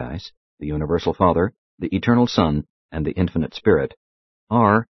of paradise, the Universal Father, the Eternal Son, and the Infinite Spirit,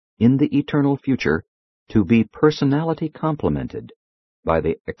 are, in the eternal future, to be personality complemented by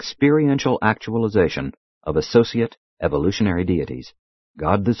the experiential actualization of associate evolutionary deities,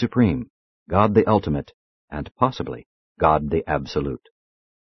 God the Supreme, God the Ultimate, and possibly God the Absolute.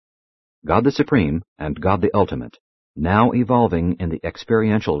 God the Supreme and God the Ultimate, now evolving in the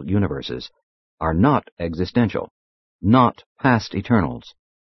experiential universes, are not existential, not past eternals,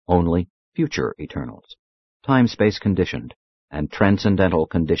 only future eternals, time-space conditioned, and transcendental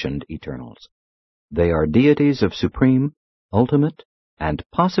conditioned eternals. They are deities of supreme, ultimate, and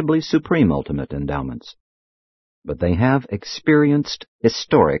possibly supreme ultimate endowments. But they have experienced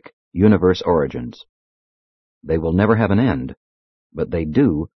historic universe origins. They will never have an end, but they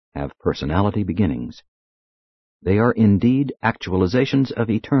do have personality beginnings. They are indeed actualizations of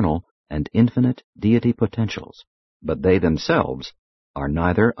eternal and infinite deity potentials, but they themselves are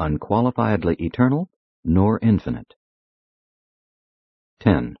neither unqualifiedly eternal nor infinite.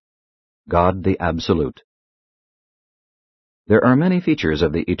 10. God the Absolute. There are many features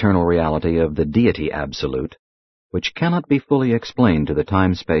of the eternal reality of the Deity Absolute which cannot be fully explained to the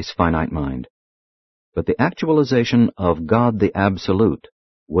time-space finite mind. But the actualization of God the Absolute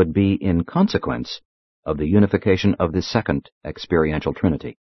would be in consequence of the unification of the second experiential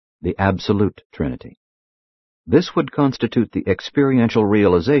Trinity, the Absolute Trinity. This would constitute the experiential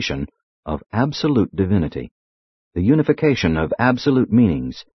realization of absolute divinity, the unification of absolute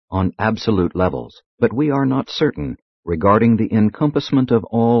meanings on absolute levels, but we are not certain regarding the encompassment of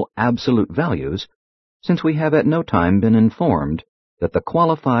all absolute values, since we have at no time been informed that the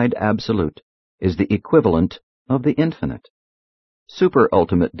qualified absolute is the equivalent of the infinite.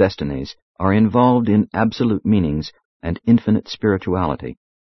 Super-ultimate destinies are involved in absolute meanings and infinite spirituality,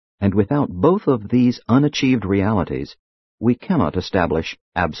 and without both of these unachieved realities, we cannot establish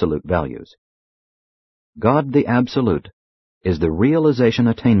absolute values. God the Absolute is the realization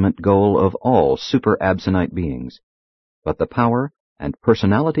attainment goal of all super-absonite beings, but the power and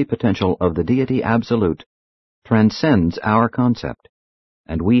personality potential of the Deity Absolute transcends our concept,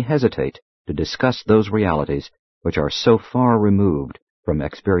 and we hesitate to discuss those realities which are so far removed from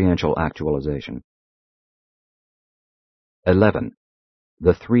experiential actualization. 11.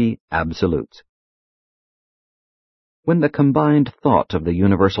 The Three Absolutes. When the combined thought of the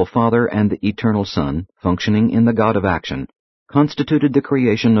Universal Father and the Eternal Son, functioning in the God of Action, constituted the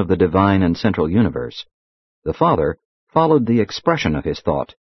creation of the divine and central universe, the Father followed the expression of his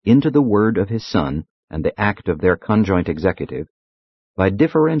thought into the word of his Son and the act of their conjoint executive by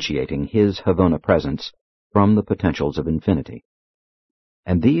differentiating his Havona presence from the potentials of infinity.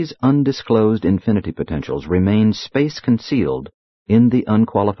 And these undisclosed infinity potentials remain space-concealed in the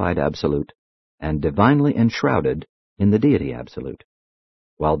unqualified Absolute and divinely enshrouded in the Deity Absolute,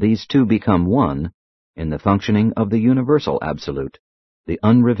 while these two become one in the functioning of the Universal Absolute, the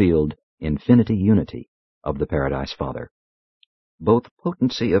unrevealed infinity unity of the Paradise Father. Both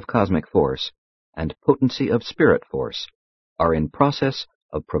potency of cosmic force and potency of spirit force are in process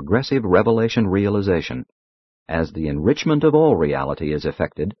of progressive revelation realization, as the enrichment of all reality is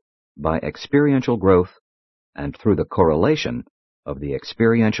effected by experiential growth and through the correlation of the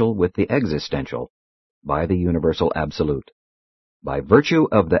experiential with the existential by the Universal Absolute. By virtue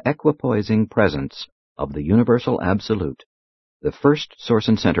of the equipoising presence of the Universal Absolute, the first source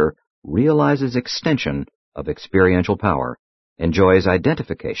and center realizes extension of experiential power, enjoys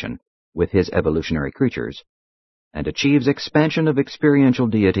identification with his evolutionary creatures, and achieves expansion of experiential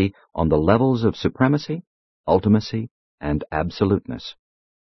deity on the levels of supremacy, ultimacy, and absoluteness.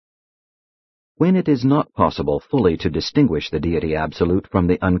 When it is not possible fully to distinguish the Deity Absolute from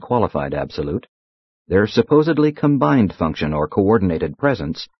the unqualified Absolute, their supposedly combined function or coordinated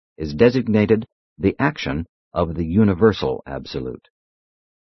presence is designated the action of the Universal Absolute.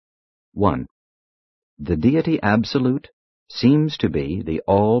 1. The Deity Absolute seems to be the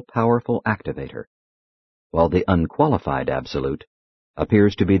all-powerful activator, while the unqualified Absolute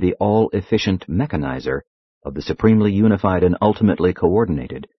appears to be the all-efficient mechanizer of the supremely unified and ultimately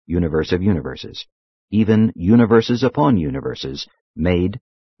coordinated universe of universes, even universes upon universes, made,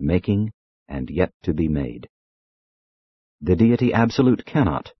 making, and yet to be made. The Deity Absolute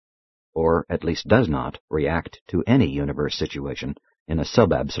cannot, or at least does not, react to any universe situation in a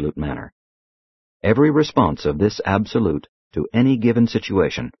sub-absolute manner. Every response of this Absolute to any given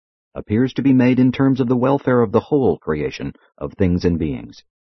situation appears to be made in terms of the welfare of the whole creation of things and beings,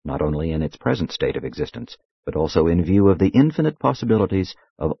 not only in its present state of existence, but also in view of the infinite possibilities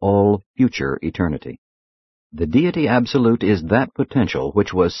of all future eternity. The Deity Absolute is that potential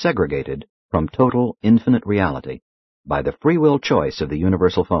which was segregated from total infinite reality by the free will choice of the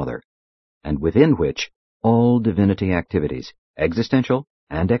Universal Father, and within which all divinity activities, existential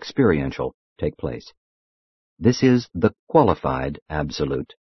and experiential, take place. This is the qualified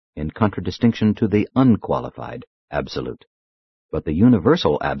Absolute, in contradistinction to the unqualified Absolute. But the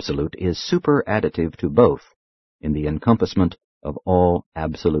Universal Absolute is superadditive to both in the encompassment of all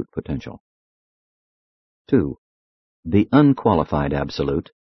absolute potential. 2. The unqualified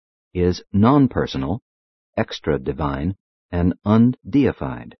Absolute is non-personal, extra-divine, and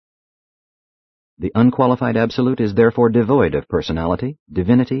undeified. The unqualified Absolute is therefore devoid of personality,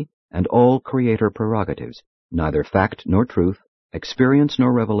 divinity, and all creator prerogatives. Neither fact nor truth, experience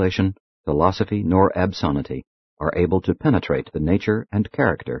nor revelation, philosophy nor absonity are able to penetrate the nature and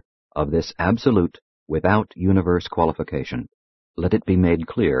character of this Absolute without universe qualification. Let it be made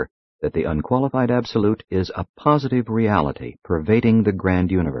clear that the unqualified Absolute is a positive reality pervading the grand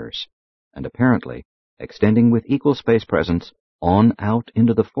universe, and apparently extending with equal space presence on out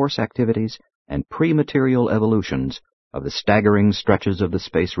into the force activities and pre-material evolutions of the staggering stretches of the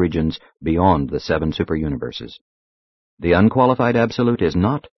space regions beyond the 7 superuniverses. The unqualified absolute is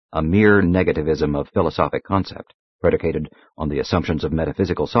not a mere negativism of philosophic concept, predicated on the assumptions of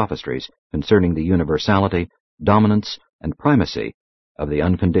metaphysical sophistries concerning the universality, dominance, and primacy of the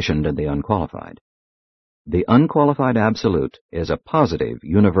unconditioned and the unqualified. The unqualified absolute is a positive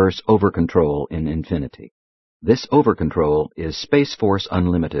universe over-control in infinity. This over-control is Space Force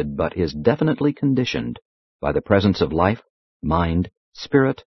Unlimited, but is definitely conditioned by the presence of life, mind,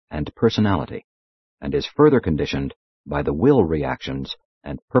 spirit, and personality, and is further conditioned by the will reactions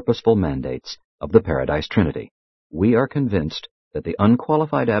and purposeful mandates of the Paradise Trinity. We are convinced that the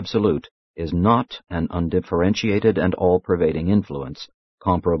unqualified absolute is not an undifferentiated and all-pervading influence,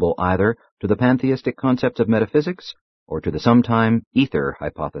 comparable either to the pantheistic concepts of metaphysics or to the sometime ether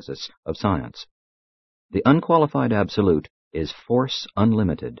hypothesis of science. The unqualified absolute is force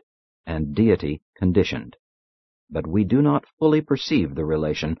unlimited and deity conditioned, but we do not fully perceive the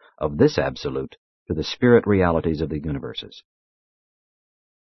relation of this absolute to the spirit realities of the universes.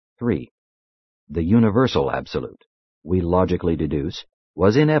 3. The universal absolute, we logically deduce,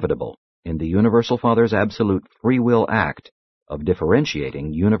 was inevitable in the Universal Father's absolute free will act of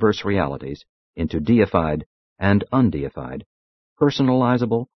differentiating universe realities into deified and undeified,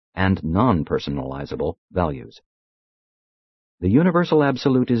 personalizable and non-personalizable values. The universal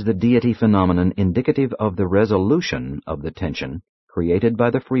absolute is the deity phenomenon indicative of the resolution of the tension created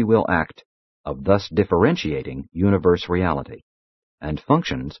by the free will act of thus differentiating universe reality, and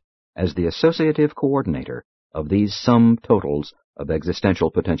functions as the associative coordinator of these sum totals of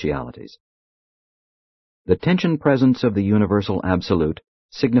existential potentialities. The tension presence of the universal absolute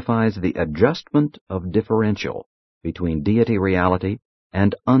signifies the adjustment of differential between deity reality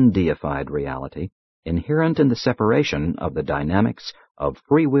and undeified reality inherent in the separation of the dynamics of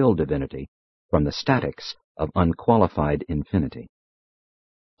free will divinity from the statics of unqualified infinity.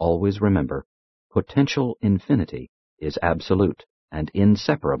 Always remember, potential infinity is absolute and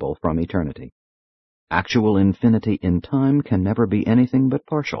inseparable from eternity. Actual infinity in time can never be anything but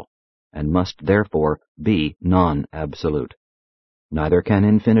partial, and must therefore be non-absolute. Neither can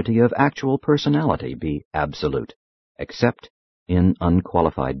infinity of actual personality be absolute, except in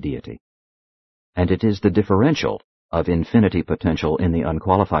unqualified deity. And it is the differential of infinity potential in the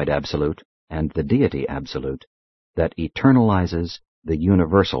unqualified absolute and the deity absolute that eternalizes the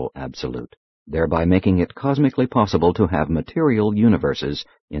universal absolute, thereby making it cosmically possible to have material universes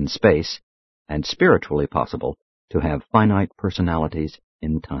in space and spiritually possible to have finite personalities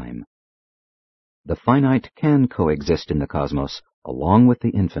in time. The finite can coexist in the cosmos along with the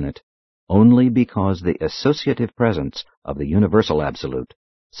infinite only because the associative presence of the universal absolute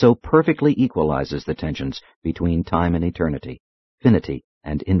so perfectly equalizes the tensions between time and eternity, finity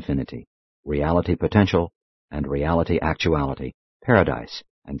and infinity, reality potential and reality actuality, paradise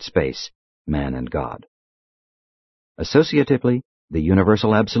and space, man and God. Associatively, the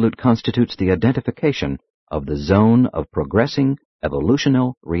universal absolute constitutes the identification of the zone of progressing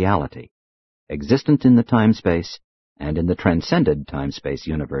evolutional reality, existent in the time-space and in the transcended time-space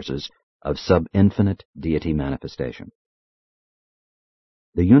universes of sub-infinite deity manifestation.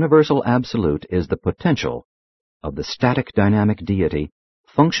 The universal absolute is the potential of the static dynamic deity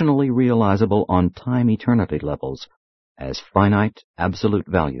functionally realizable on time-eternity levels as finite absolute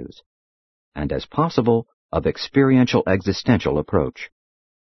values, and as possible of experiential existential approach.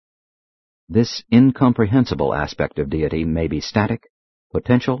 This incomprehensible aspect of deity may be static,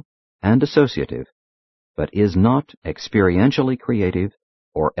 potential, and associative, but is not experientially creative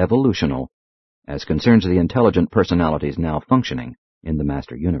or evolutional as concerns the intelligent personalities now functioning in the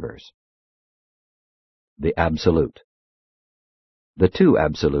Master Universe. The Absolute. The two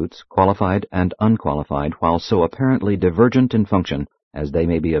absolutes, qualified and unqualified, while so apparently divergent in function as they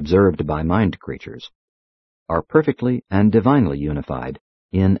may be observed by mind creatures, are perfectly and divinely unified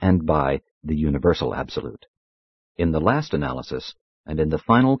in and by the universal absolute. In the last analysis, and in the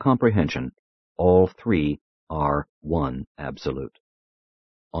final comprehension, all three are one absolute.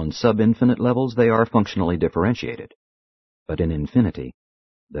 On sub-infinite levels they are functionally differentiated, but in infinity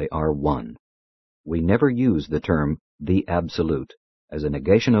they are one. We never use the term the absolute as a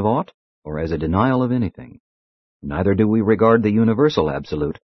negation of aught or as a denial of anything. Neither do we regard the universal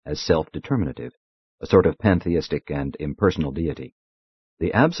absolute as self-determinative, a sort of pantheistic and impersonal deity.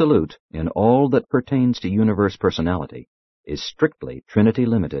 The absolute, in all that pertains to universe personality, is strictly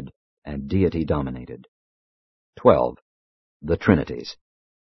Trinity-limited and deity-dominated. 12. The Trinities.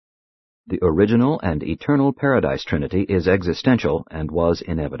 The original and eternal Paradise Trinity is existential and was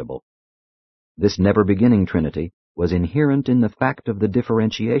inevitable. This never-beginning Trinity was inherent in the fact of the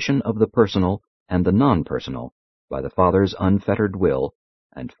differentiation of the personal and the non-personal by the Father's unfettered will,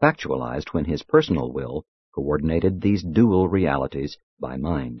 and factualized when his personal will coordinated these dual realities by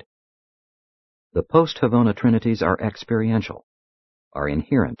mind. The post-Havona trinities are experiential, are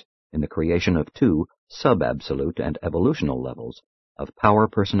inherent in the creation of two sub-absolute and evolutional levels of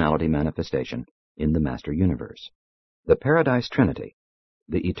power-personality manifestation in the Master Universe. The Paradise Trinity,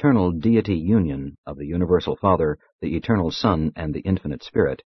 the eternal deity union of the Universal Father, the Eternal Son, and the Infinite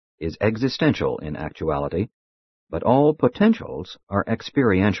Spirit, is existential in actuality, but all potentials are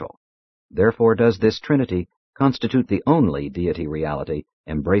experiential. Therefore does this Trinity constitute the only deity reality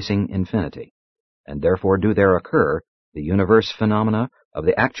embracing infinity, and therefore do there occur the universe phenomena of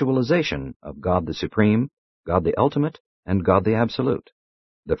the actualization of God the Supreme, God the Ultimate, and God the Absolute.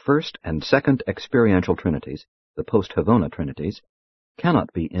 The first and second experiential trinities, the post-Havona trinities,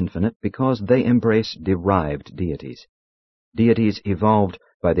 cannot be infinite because they embrace derived deities, deities evolved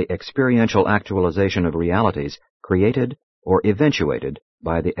by the experiential actualization of realities created or eventuated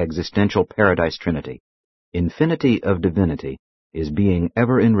by the existential Paradise Trinity. Infinity of divinity is being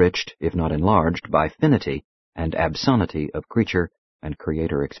ever enriched, if not enlarged, by finity and absonity of creature and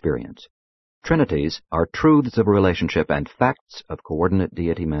creator experience. Trinities are truths of relationship and facts of coordinate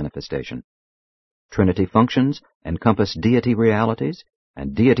deity manifestation. Trinity functions encompass deity realities,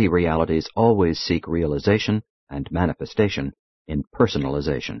 and deity realities always seek realization and manifestation in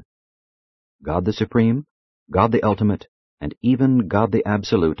personalization. God the Supreme, God the Ultimate, and even God the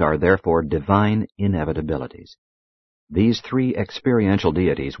Absolute are therefore divine inevitabilities. These three experiential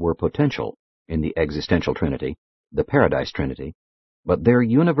deities were potential in the existential Trinity, the Paradise Trinity, but their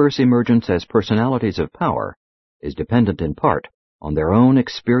universe emergence as personalities of power is dependent in part on their own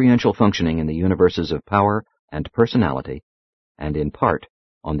experiential functioning in the universes of power and personality, and in part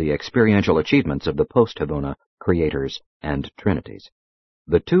on the experiential achievements of the post-Havona creators and trinities.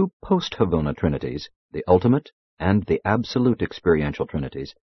 The two post-Havona trinities, the ultimate and the absolute experiential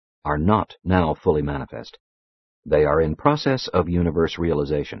trinities, are not now fully manifest. They are in process of universe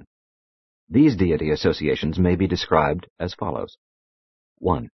realization. These deity associations may be described as follows.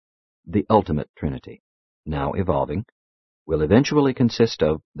 1. The ultimate trinity, now evolving, will eventually consist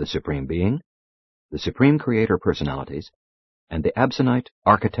of the Supreme Being, the Supreme Creator personalities, and the Absonite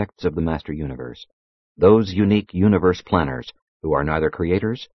architects of the Master Universe, those unique universe planners who are neither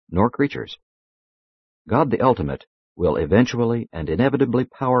creators nor creatures. God the Ultimate will eventually and inevitably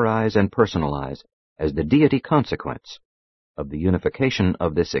powerize and personalize as the deity consequence of the unification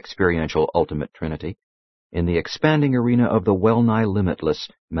of this experiential ultimate trinity in the expanding arena of the well-nigh limitless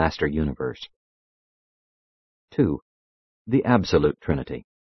Master Universe. 2. The Absolute Trinity,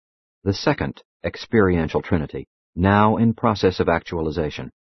 the second experiential trinity, now in process of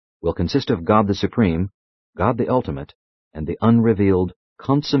actualization, will consist of God the Supreme, God the Ultimate, and the unrevealed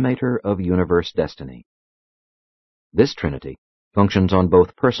consummator of universe destiny. This trinity functions on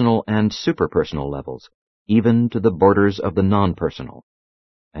both personal and superpersonal levels, even to the borders of the non-personal,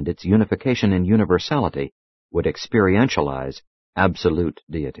 and its unification in universality would experientialize absolute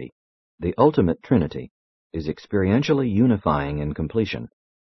deity. The ultimate trinity is experientially unifying in completion,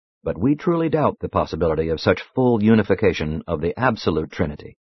 but we truly doubt the possibility of such full unification of the absolute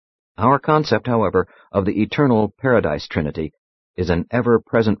trinity. Our concept, however, of the eternal Paradise Trinity is an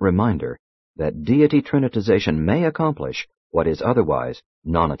ever-present reminder that deity trinitization may accomplish what is otherwise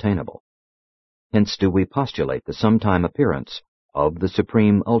non-attainable. Hence do we postulate the sometime appearance of the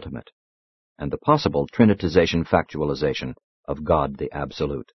Supreme Ultimate, and the possible trinitization factualization of God the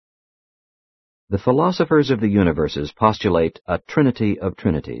Absolute. The philosophers of the universes postulate a trinity of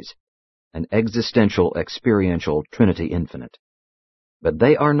trinities, an existential experiential trinity infinite, but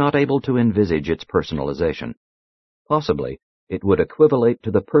they are not able to envisage its personalization. Possibly, it would equivalate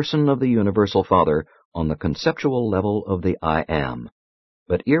to the person of the Universal Father on the conceptual level of the I Am.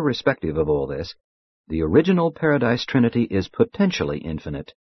 But irrespective of all this, the original Paradise Trinity is potentially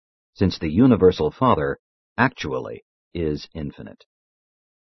infinite, since the Universal Father actually is infinite.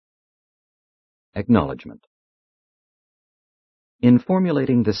 Acknowledgement. In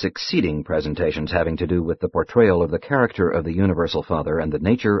formulating the succeeding presentations having to do with the portrayal of the character of the Universal Father and the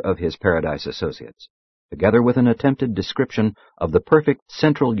nature of his Paradise Associates, together with an attempted description of the perfect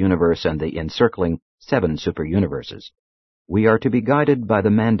central universe and the encircling 7 super-universes, we are to be guided by the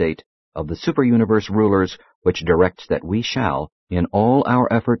mandate of the super-universe rulers which directs that we shall, in all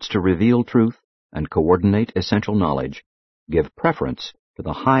our efforts to reveal truth and coordinate essential knowledge, give preference to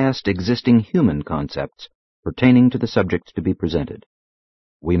the highest existing human concepts pertaining to the subjects to be presented.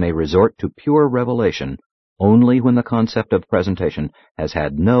 We may resort to pure revelation only when the concept of presentation has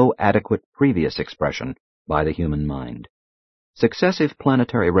had no adequate previous expression by the human mind. Successive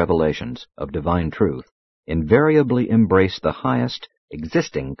planetary revelations of divine truth invariably embrace the highest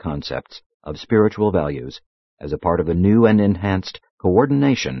existing concepts of spiritual values as a part of a new and enhanced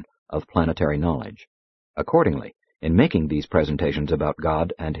coordination of planetary knowledge. Accordingly, in making these presentations about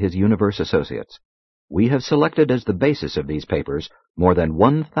God and His universe associates, we have selected as the basis of these papers more than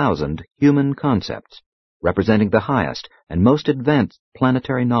 1,000 human concepts, representing the highest and most advanced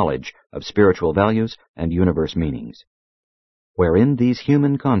planetary knowledge of spiritual values and universe meanings. Wherein these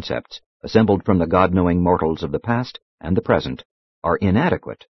human concepts, assembled from the God-knowing mortals of the past and the present, are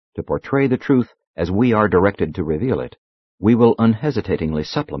inadequate to portray the truth as we are directed to reveal it, we will unhesitatingly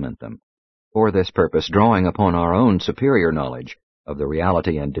supplement them, for this purpose drawing upon our own superior knowledge of the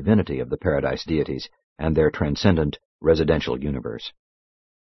reality and divinity of the Paradise deities and their transcendent residential universe.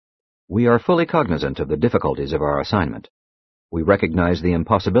 We are fully cognizant of the difficulties of our assignment. We recognize the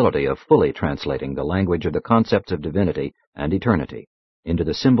impossibility of fully translating the language of the concepts of divinity and eternity into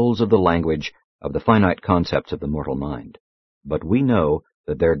the symbols of the language of the finite concepts of the mortal mind. But we know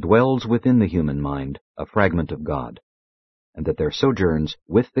that there dwells within the human mind a fragment of God, and that there sojourns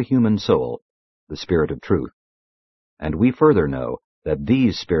with the human soul the Spirit of truth. And we further know that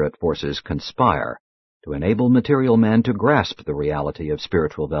these spirit forces conspire to enable material man to grasp the reality of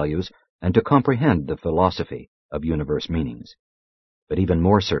spiritual values and to comprehend the philosophy of universe meanings. But even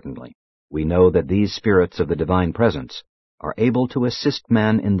more certainly, we know that these spirits of the divine presence are able to assist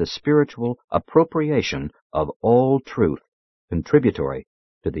man in the spiritual appropriation of all truth, contributory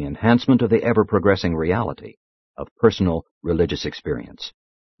to the enhancement of the ever-progressing reality of personal religious experience,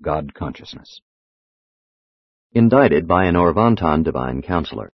 God consciousness. Indicted by an Orvonton Divine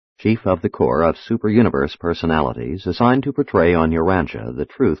Counselor, Chief of the Corps of Super-Universe Personalities assigned to portray on Urantia the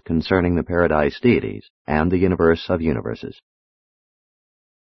truth concerning the Paradise deities and the universe of universes.